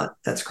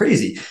 that's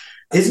crazy.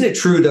 Isn't it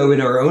true, though, in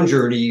our own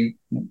journey,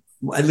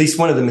 at least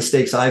one of the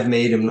mistakes I've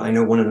made, and I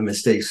know one of the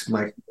mistakes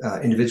my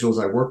individuals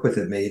I work with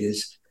have made,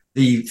 is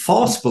the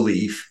false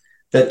belief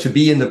that to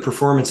be in the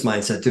performance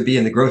mindset, to be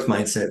in the growth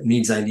mindset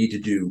means I need to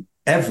do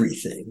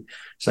everything.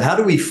 So how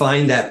do we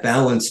find that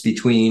balance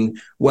between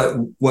what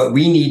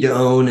we need to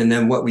own and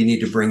then what we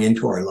need to bring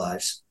into our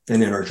lives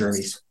and in our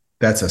journeys?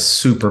 That's a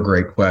super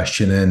great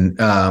question.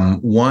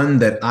 And one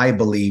that I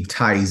believe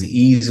ties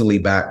easily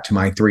back to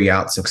my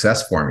 3-out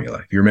success formula.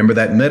 If you remember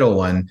that middle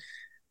one,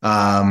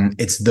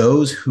 it's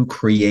those who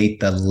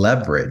create the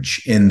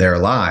leverage in their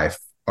life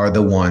are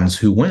the ones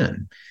who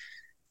win.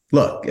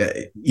 Look,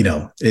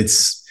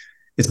 it's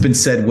been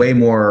said way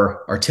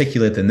more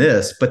articulate than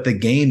this, but the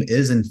game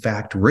is in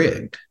fact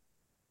rigged.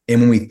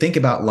 And when we think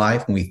about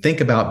life, when we think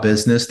about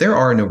business, there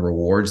are no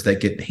rewards that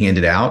get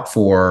handed out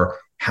for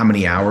how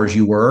many hours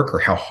you work or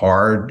how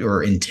hard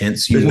or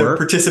intense you work. There's no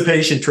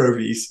participation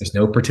trophies. There's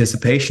no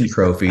participation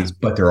trophies,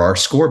 but there are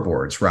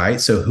scoreboards, right?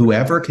 So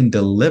whoever can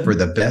deliver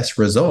the best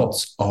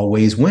results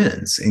always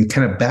wins. And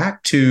kind of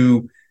back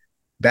to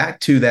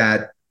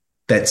that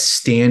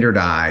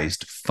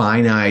standardized,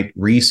 finite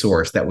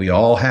resource that we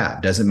all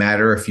have. Doesn't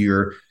matter if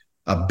you're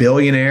a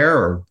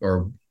billionaire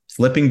or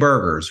flipping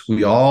burgers.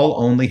 We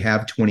all only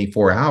have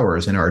 24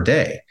 hours in our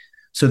day.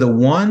 So the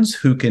ones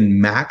who can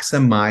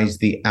maximize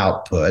the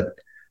output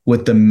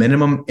with the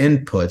minimum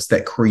inputs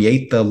that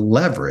create the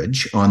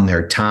leverage on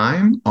their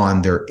time,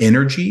 on their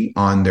energy,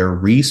 on their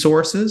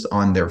resources,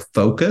 on their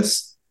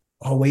focus,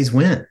 always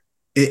win.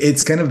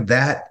 It's kind of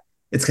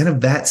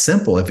that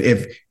simple.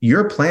 If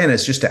your plan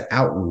is just to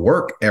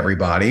outwork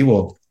everybody,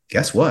 well,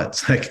 guess what?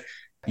 It's like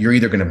you're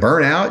either going to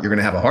burn out, you're going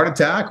to have a heart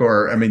attack,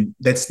 or, I mean,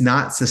 that's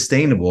not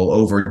sustainable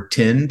over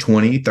 10,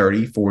 20,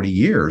 30, 40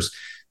 years.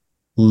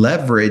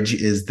 Leverage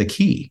is the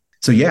key.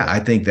 So yeah, I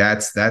think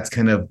that's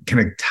kind of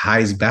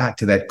ties back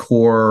to that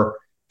core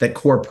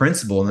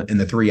principle in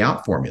the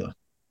 3-out formula.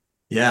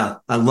 Yeah,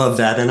 I love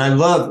that. And I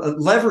love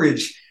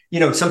leverage.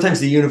 Sometimes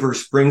the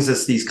universe brings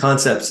us these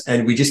concepts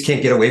and we just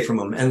can't get away from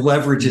them. And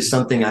leverage is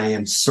something I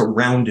am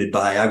surrounded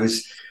by.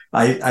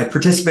 I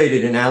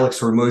participated in Alex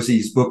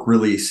Hormozi's book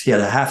release. He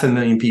had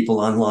 500,000 people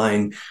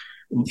online.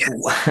 Yes.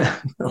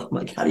 I'm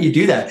like, how do you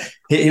do that?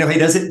 He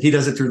does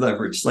it through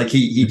leverage. Like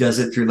he does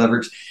it through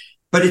leverage,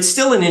 but it's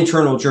still an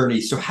internal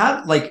journey. So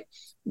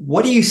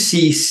what do you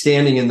see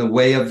standing in the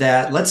way of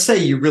that? Let's say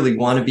you really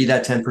want to be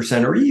that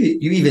 10%, or you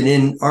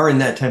even are in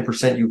that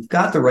 10%, you've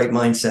got the right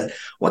mindset.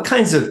 What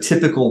kinds of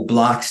typical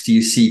blocks do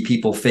you see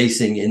people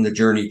facing in the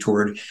journey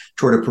toward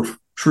a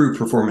true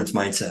performance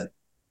mindset?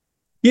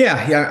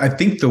 Yeah. I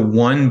think the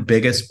one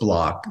biggest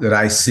block that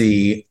I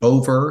see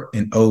over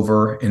and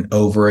over and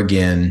over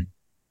again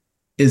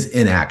is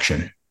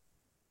inaction.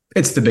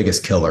 It's the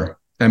biggest killer.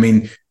 I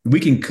mean, we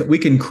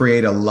can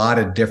create a lot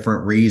of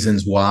different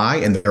reasons why,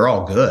 and they're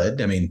all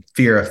good. I mean,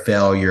 fear of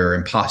failure,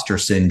 imposter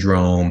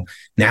syndrome,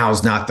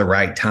 now's not the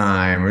right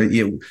time.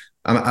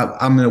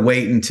 I'm going to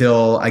wait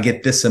until I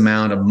get this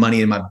amount of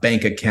money in my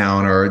bank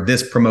account or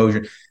this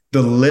promotion.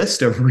 The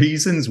list of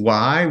reasons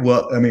why,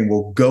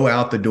 will go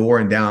out the door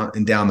and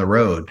down the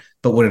road.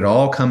 But what it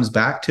all comes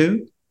back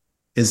to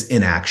is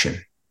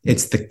inaction.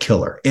 It's the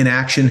killer.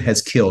 Inaction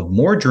has killed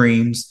more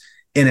dreams.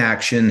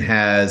 Inaction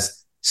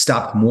has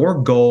stopped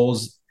more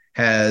goals,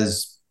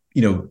 has,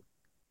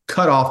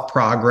 cut off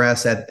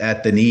progress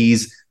at the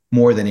knees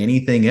more than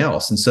anything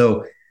else. And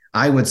so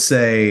I would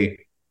say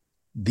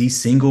the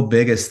single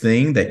biggest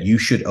thing that you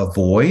should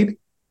avoid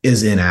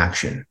is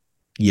inaction.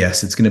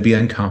 Yes, it's going to be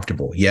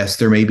uncomfortable. Yes,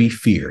 there may be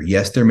fear.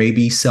 Yes, there may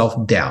be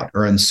self-doubt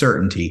or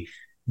uncertainty.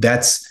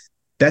 That's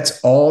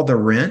all the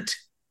rent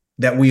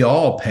that we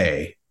all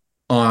pay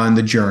on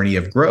the journey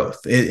of growth.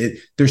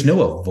 There's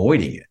no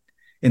avoiding it.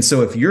 And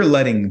so if you're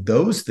letting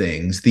those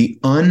things, the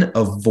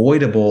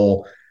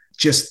unavoidable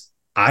just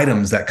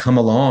items that come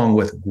along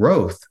with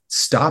growth,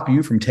 stop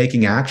you from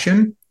taking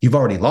action, you've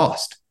already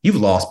lost. You've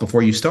lost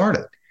before you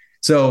started.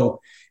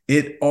 So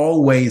it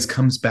always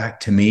comes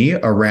back to me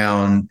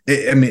around,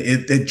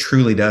 it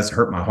truly does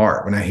hurt my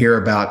heart when I hear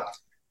about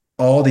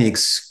all the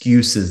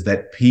excuses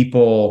that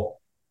people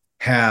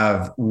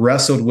have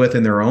wrestled with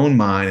in their own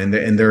mind,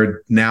 and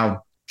they're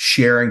now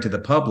sharing to the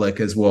public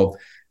as, well,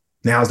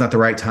 now is not the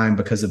right time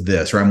because of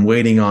this, or I'm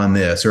waiting on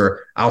this,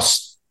 or I'll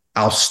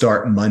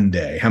start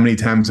Monday. How many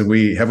times have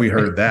we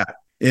heard that?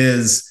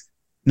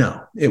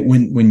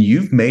 When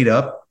you've made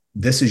up,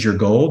 this is your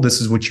goal,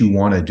 this is what you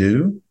want to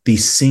do, the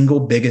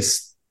single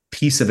biggest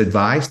piece of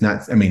advice,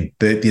 the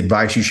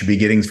advice you should be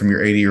getting is from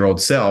your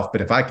 80-year-old self, but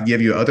if I could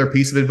give you other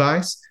piece of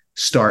advice,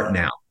 start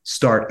now,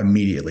 start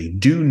immediately.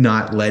 Do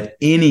not let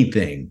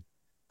anything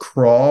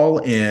crawl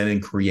in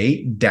and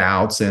create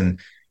doubts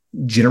and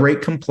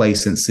generate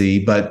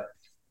complacency, but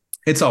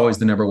it's always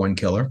the number one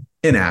killer,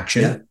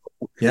 inaction.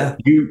 Yeah.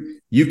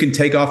 You can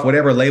take off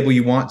whatever label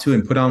you want to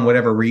and put on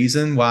whatever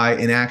reason why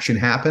inaction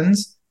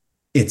happens.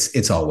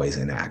 It's always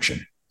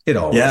inaction. It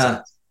always is.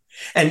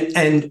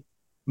 And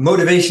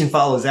motivation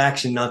follows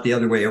action, not the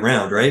other way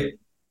around, right?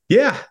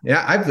 Yeah.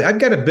 I've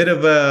got a bit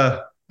of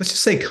a, let's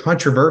just say,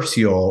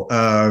 controversial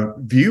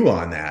view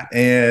on that.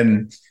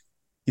 And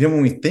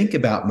when we think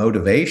about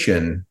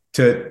motivation,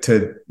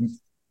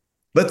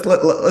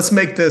 let's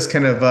make this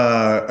kind of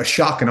a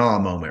shock and awe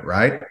moment,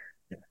 right?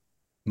 Yeah.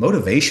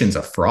 Motivation's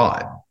a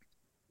fraud.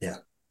 Yeah.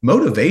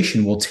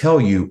 Motivation will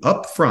tell you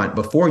up front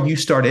before you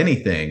start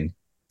anything.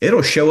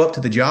 It'll show up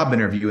to the job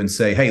interview and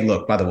say, hey,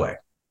 look, by the way,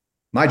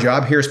 my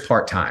job here is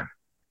part-time.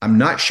 I'm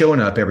not showing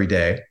up every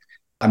day.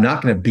 I'm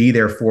not going to be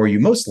there for you,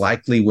 most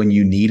likely when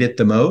you need it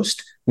the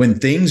most. When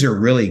things are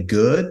really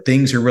good,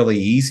 things are really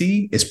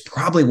easy, it's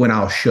probably when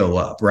I'll show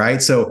up,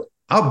 right? So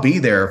I'll be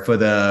there for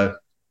the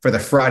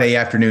Friday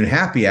afternoon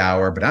happy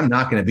hour, but I'm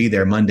not going to be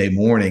there Monday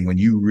morning when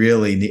you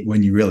really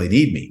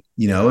need me,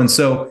 And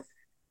so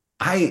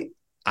I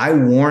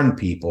warn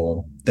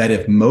people that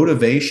if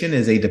motivation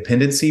is a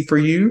dependency for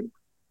you,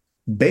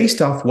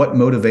 based off what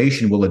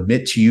motivation will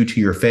admit to you to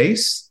your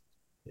face,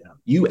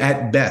 you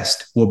at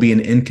best will be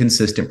an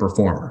inconsistent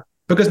performer,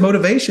 because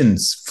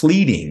motivation's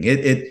fleeting.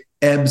 It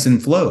ebbs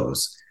and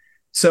flows.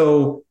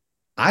 So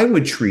I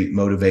would treat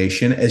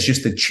motivation as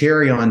just the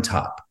cherry on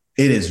top.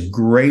 It is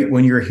great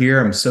when you're here.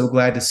 I'm so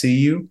glad to see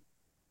you.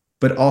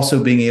 But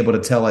also being able to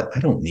tell it, I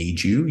don't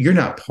need you. You're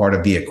not part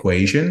of the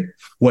equation.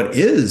 What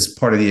is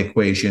part of the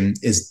equation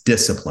is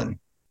discipline.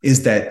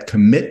 is that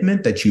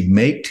commitment that you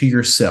make to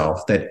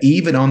yourself, that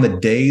even on the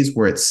days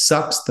where it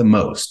sucks the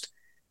most,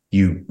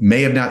 you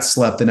may have not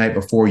slept the night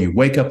before, you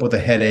wake up with a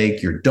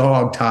headache, your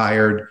dog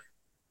tired,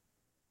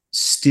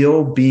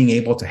 still being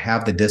able to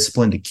have the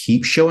discipline to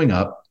keep showing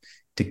up,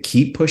 to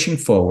keep pushing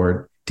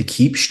forward, to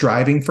keep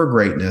striving for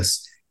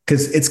greatness,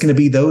 because it's going to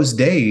be those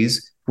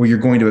days where you're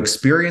going to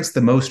experience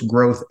the most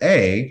growth,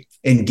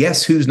 and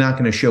guess who's not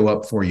going to show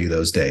up for you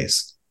those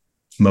days?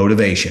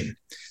 Motivation.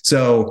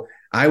 So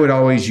I would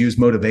always use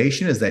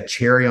motivation as that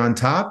cherry on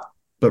top,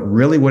 but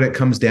really what it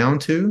comes down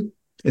to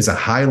is a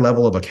high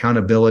level of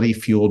accountability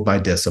fueled by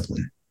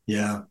discipline.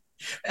 Yeah.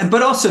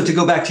 But also, to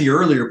go back to your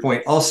earlier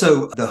point,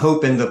 also the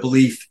hope and the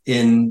belief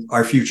in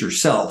our future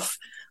self.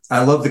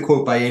 I love the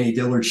quote by Annie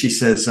Dillard. She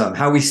says,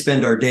 how we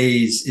spend our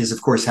days is,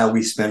 of course, how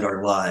we spend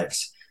our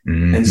lives.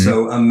 Mm-hmm. And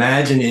so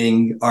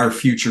imagining our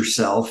future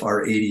self,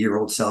 our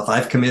 80-year-old self,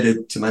 I've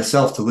committed to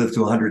myself to live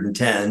to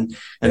 110.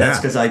 And that's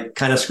because I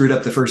kind of screwed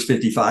up the first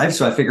 55.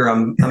 So I figure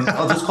we'll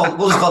just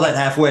call that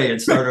halfway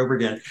and start over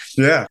again.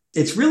 Yeah.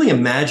 It's really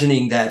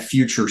imagining that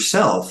future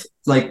self.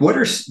 Like,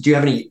 do you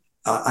have any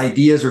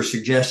ideas or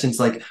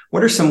suggestions? Like,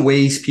 what are some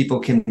ways people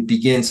can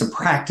begin, some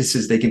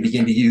practices they can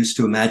begin to use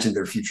to imagine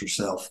their future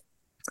self?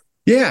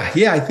 Yeah.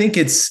 I think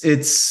it's,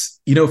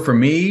 for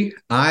me,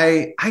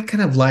 I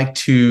kind of like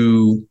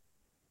to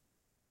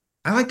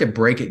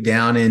break it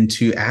down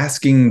into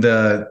asking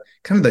the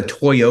kind of the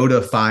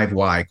Toyota 5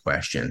 why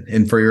question.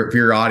 And for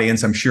your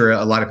audience, I'm sure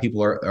a lot of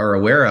people are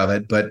aware of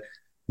it, but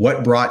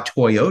what brought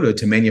Toyota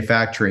to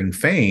manufacturing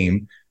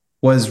fame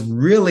was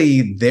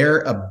really their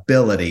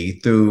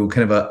ability through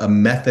kind of a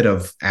method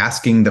of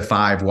asking the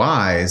 5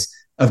 whys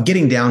of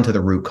getting down to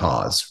the root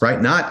cause, right?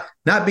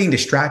 Not being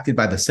distracted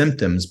by the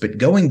symptoms, but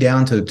going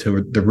down to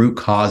the root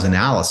cause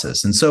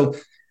analysis. And so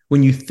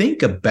when you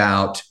think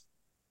about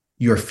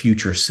your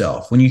future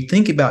self, when you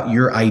think about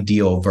your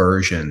ideal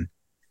version,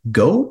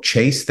 go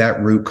chase that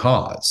root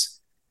cause.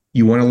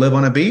 You want to live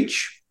on a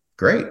beach?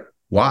 Great.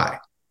 Why?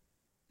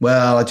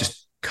 Well, it's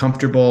just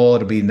comfortable.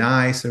 It'll be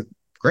nice.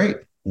 Great.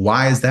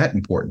 Why is that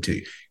important to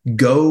you?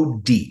 Go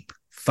deep.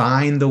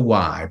 Find the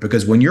why,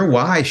 because when your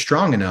why is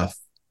strong enough,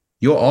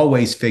 you'll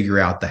always figure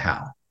out the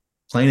how.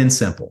 Plain and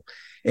simple.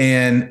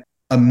 And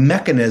a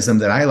mechanism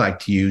that I like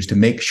to use to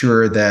make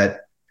sure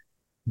that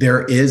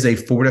there is a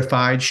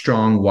fortified,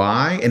 strong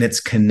why, and it's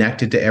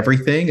connected to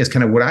everything, is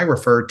kind of what I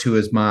refer to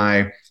as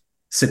my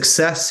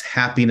success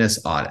happiness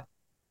audit.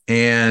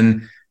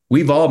 And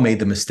we've all made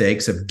the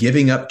mistakes of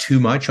giving up too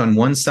much on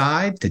one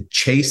side to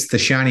chase the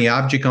shiny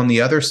object on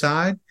the other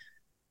side,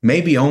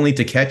 maybe only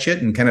to catch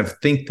it and kind of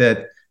think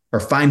that, or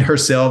find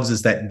ourselves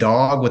as that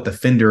dog with the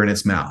fender in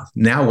its mouth.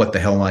 Now, what the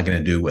hell am I going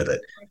to do with it?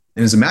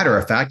 And as a matter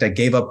of fact, I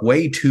gave up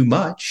way too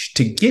much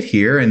to get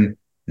here. And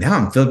now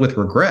I'm filled with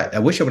regret. I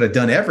wish I would have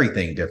done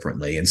everything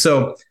differently. And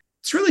so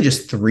it's really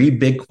just 3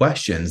 big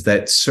questions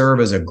that serve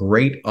as a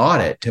great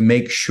audit to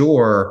make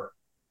sure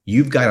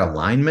you've got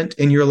alignment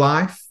in your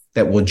life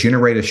that will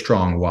generate a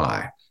strong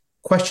why.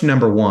 Question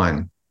number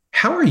 1,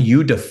 how are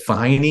you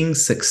defining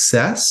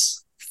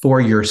success for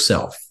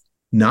yourself?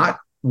 Not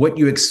what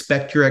you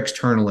expect your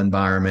external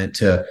environment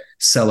to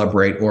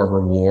celebrate or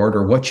reward,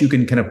 or what you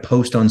can kind of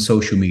post on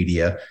social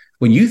media.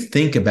 When you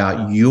think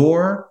about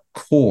your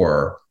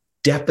core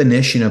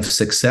definition of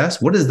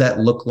success, what does that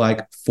look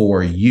like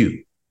for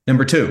you?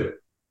 Number 2,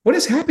 what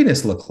does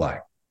happiness look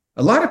like?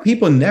 A lot of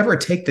people never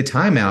take the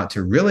time out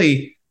to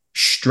really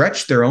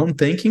stretch their own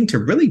thinking, to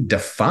really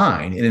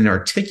define in an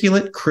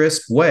articulate,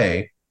 crisp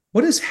way,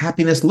 what does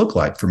happiness look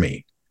like for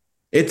me?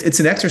 It's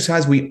an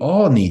exercise we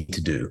all need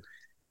to do.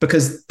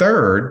 Because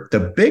third, the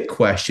big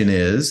question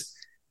is,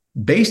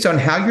 based on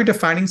how you're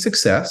defining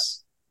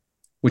success,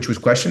 which was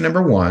question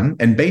number 1,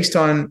 and based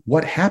on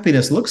what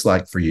happiness looks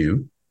like for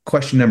you,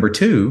 question number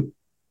 2,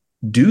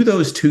 do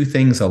those 2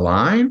 things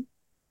align,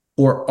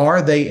 or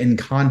are they in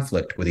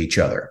conflict with each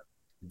other?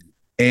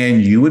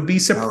 And you would be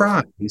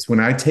surprised when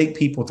I take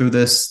people through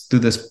this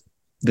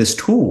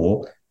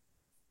tool,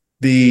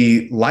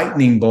 the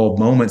lightning bulb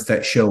moments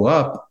that show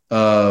up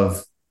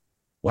of,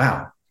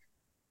 wow,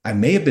 I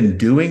may have been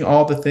doing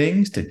all the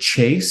things to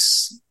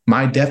chase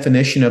my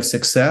definition of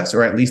success,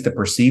 or at least the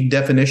perceived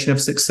definition of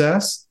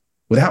success,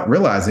 without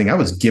realizing I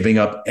was giving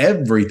up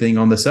everything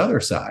on this other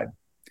side.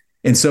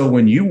 And so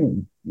when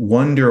you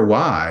wonder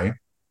why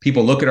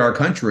people look at our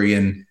country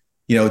and,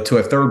 to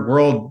a third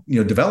world,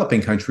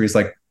 developing countries,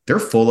 like they're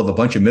full of a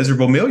bunch of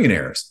miserable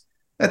millionaires.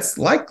 That's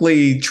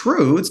likely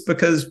true. It's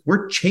because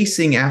we're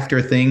chasing after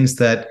things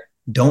that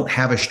don't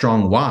have a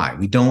strong why.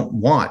 We don't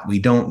want, we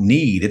don't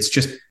need.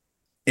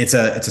 It's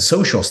a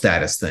social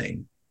status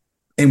thing.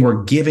 And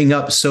we're giving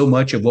up so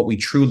much of what we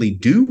truly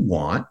do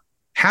want,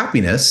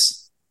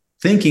 happiness,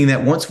 thinking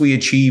that once we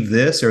achieve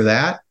this or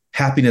that,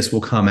 happiness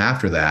will come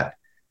after that.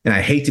 And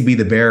I hate to be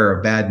the bearer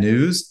of bad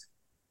news,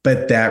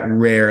 but that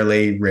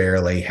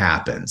rarely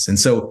happens. And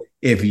so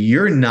if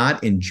you're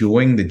not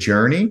enjoying the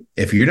journey,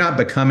 if you're not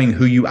becoming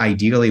who you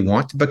ideally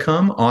want to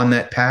become on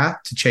that path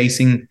to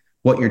chasing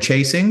what you're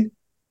chasing,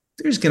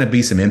 there's going to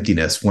be some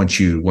emptiness once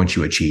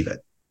you achieve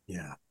it.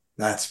 Yeah.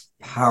 That's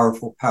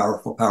powerful,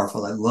 powerful,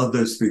 powerful. I love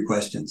those three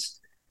questions.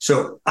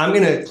 So I'm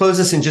going to close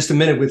this in just a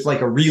minute with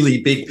like a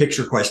really big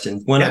picture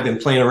question, one I've been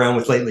playing around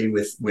with lately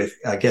with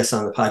guests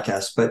on the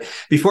podcast. But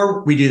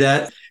before we do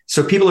that,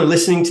 so people are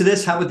listening to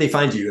this, how would they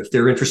find you? If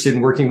they're interested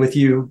in working with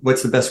you,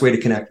 what's the best way to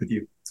connect with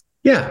you?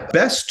 Yeah,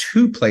 best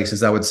two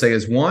places I would say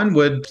is one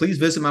would please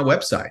visit my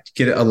website,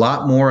 get a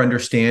lot more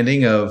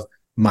understanding of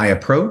my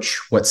approach,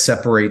 what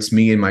separates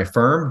me and my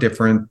firm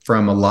different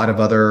from a lot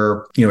of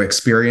other,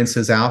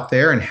 experiences out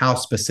there, and how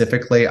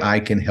specifically I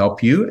can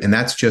help you. And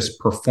that's just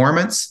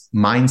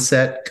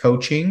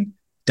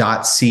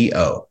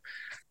performancemindsetcoaching.co.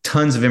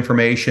 Tons of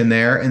information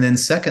there. And then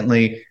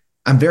secondly,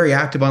 I'm very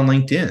active on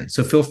LinkedIn.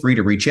 So feel free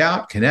to reach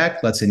out,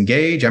 connect, let's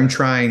engage.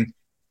 I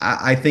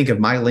think of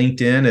my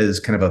LinkedIn as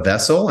kind of a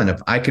vessel. And if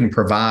I can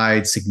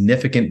provide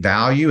significant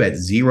value at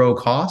zero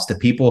cost to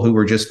people who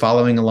are just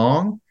following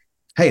along,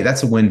 hey,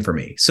 that's a win for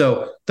me.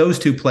 So those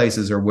two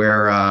places are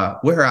where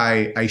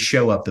I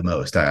show up the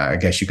most, I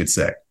guess you could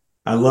say.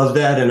 I love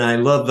that. And I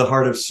love the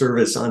heart of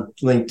service on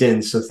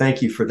LinkedIn. So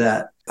thank you for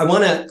that. I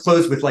want to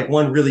close with like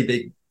one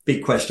really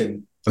big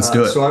question. Let's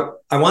do it. So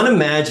I want to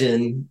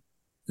imagine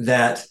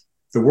that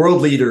the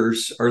world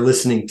leaders are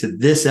listening to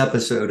this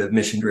episode of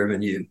Mission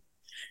Driven You.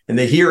 And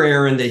they hear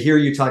Aaron, they hear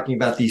you talking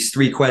about these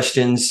three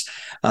questions,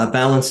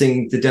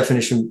 balancing the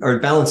definition or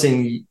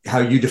balancing how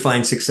you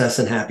define success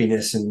and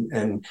happiness.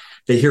 And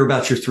they hear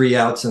about your 3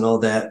 outs and all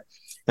that.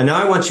 And now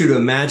I want you to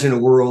imagine a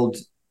world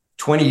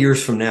 20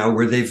 years from now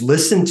where they've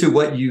listened to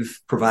what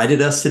you've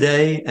provided us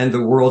today and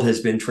the world has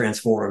been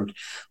transformed.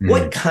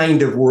 What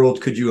kind of world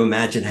could you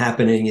imagine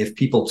happening if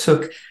people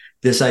took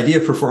this idea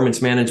of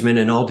performance management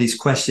and all these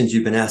questions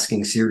you've been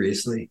asking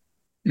seriously?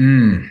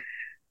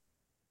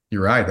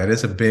 You're right.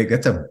 That's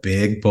a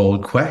big,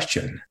 bold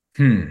question.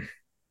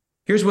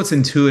 Here's what's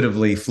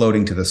intuitively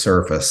floating to the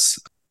surface.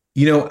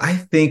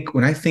 I think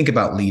when I think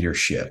about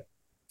leadership,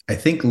 I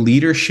think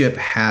leadership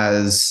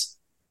has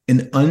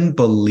an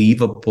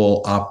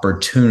unbelievable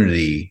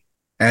opportunity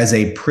as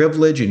a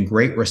privilege and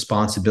great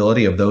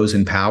responsibility of those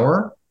in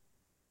power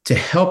to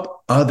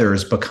help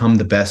others become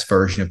the best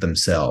version of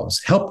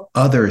themselves, help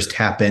others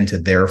tap into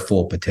their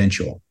full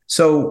potential.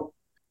 So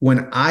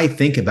when I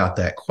think about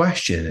that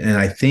question and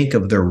I think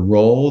of the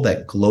role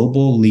that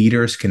global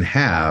leaders can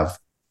have,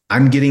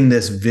 I'm getting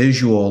this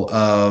visual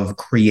of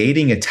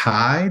creating a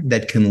tide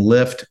that can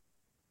lift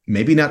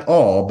maybe not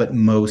all, but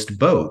most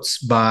boats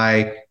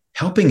by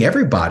helping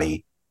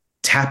everybody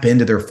tap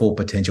into their full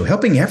potential,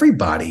 helping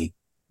everybody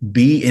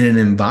be in an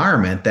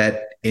environment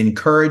that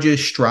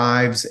encourages,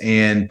 strives,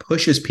 and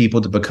pushes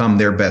people to become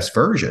their best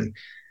version.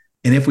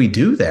 And if we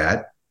do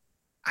that,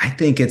 I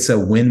think it's a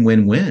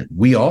win-win-win.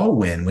 We all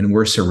win when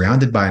we're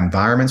surrounded by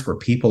environments where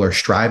people are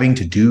striving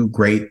to do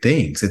great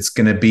things. It's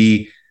going to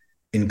be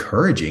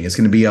encouraging. It's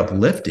going to be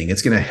uplifting.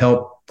 It's going to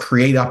help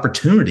create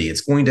opportunity.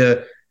 It's going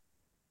to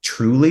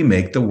truly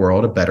make the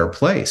world a better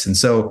place. And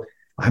so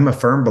I'm a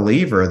firm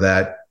believer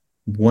that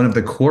one of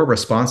the core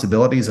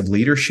responsibilities of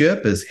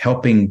leadership is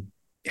helping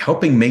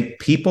make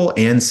people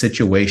and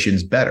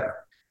situations better.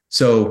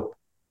 So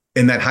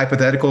in that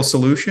hypothetical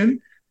solution,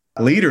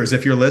 leaders,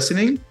 if you're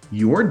listening,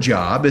 your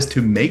job is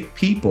to make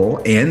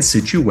people and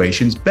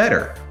situations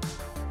better.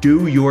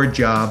 Do your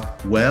job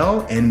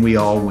well, and we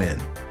all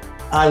win.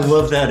 I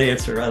love that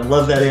answer. I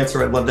love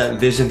that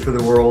vision for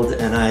the world.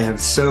 And I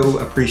have so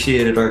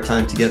appreciated our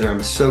time together.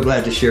 I'm so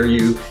glad to share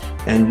you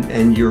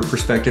and your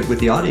perspective with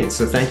the audience.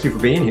 So thank you for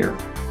being here.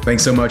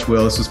 Thanks so much,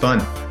 Will. This was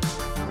fun.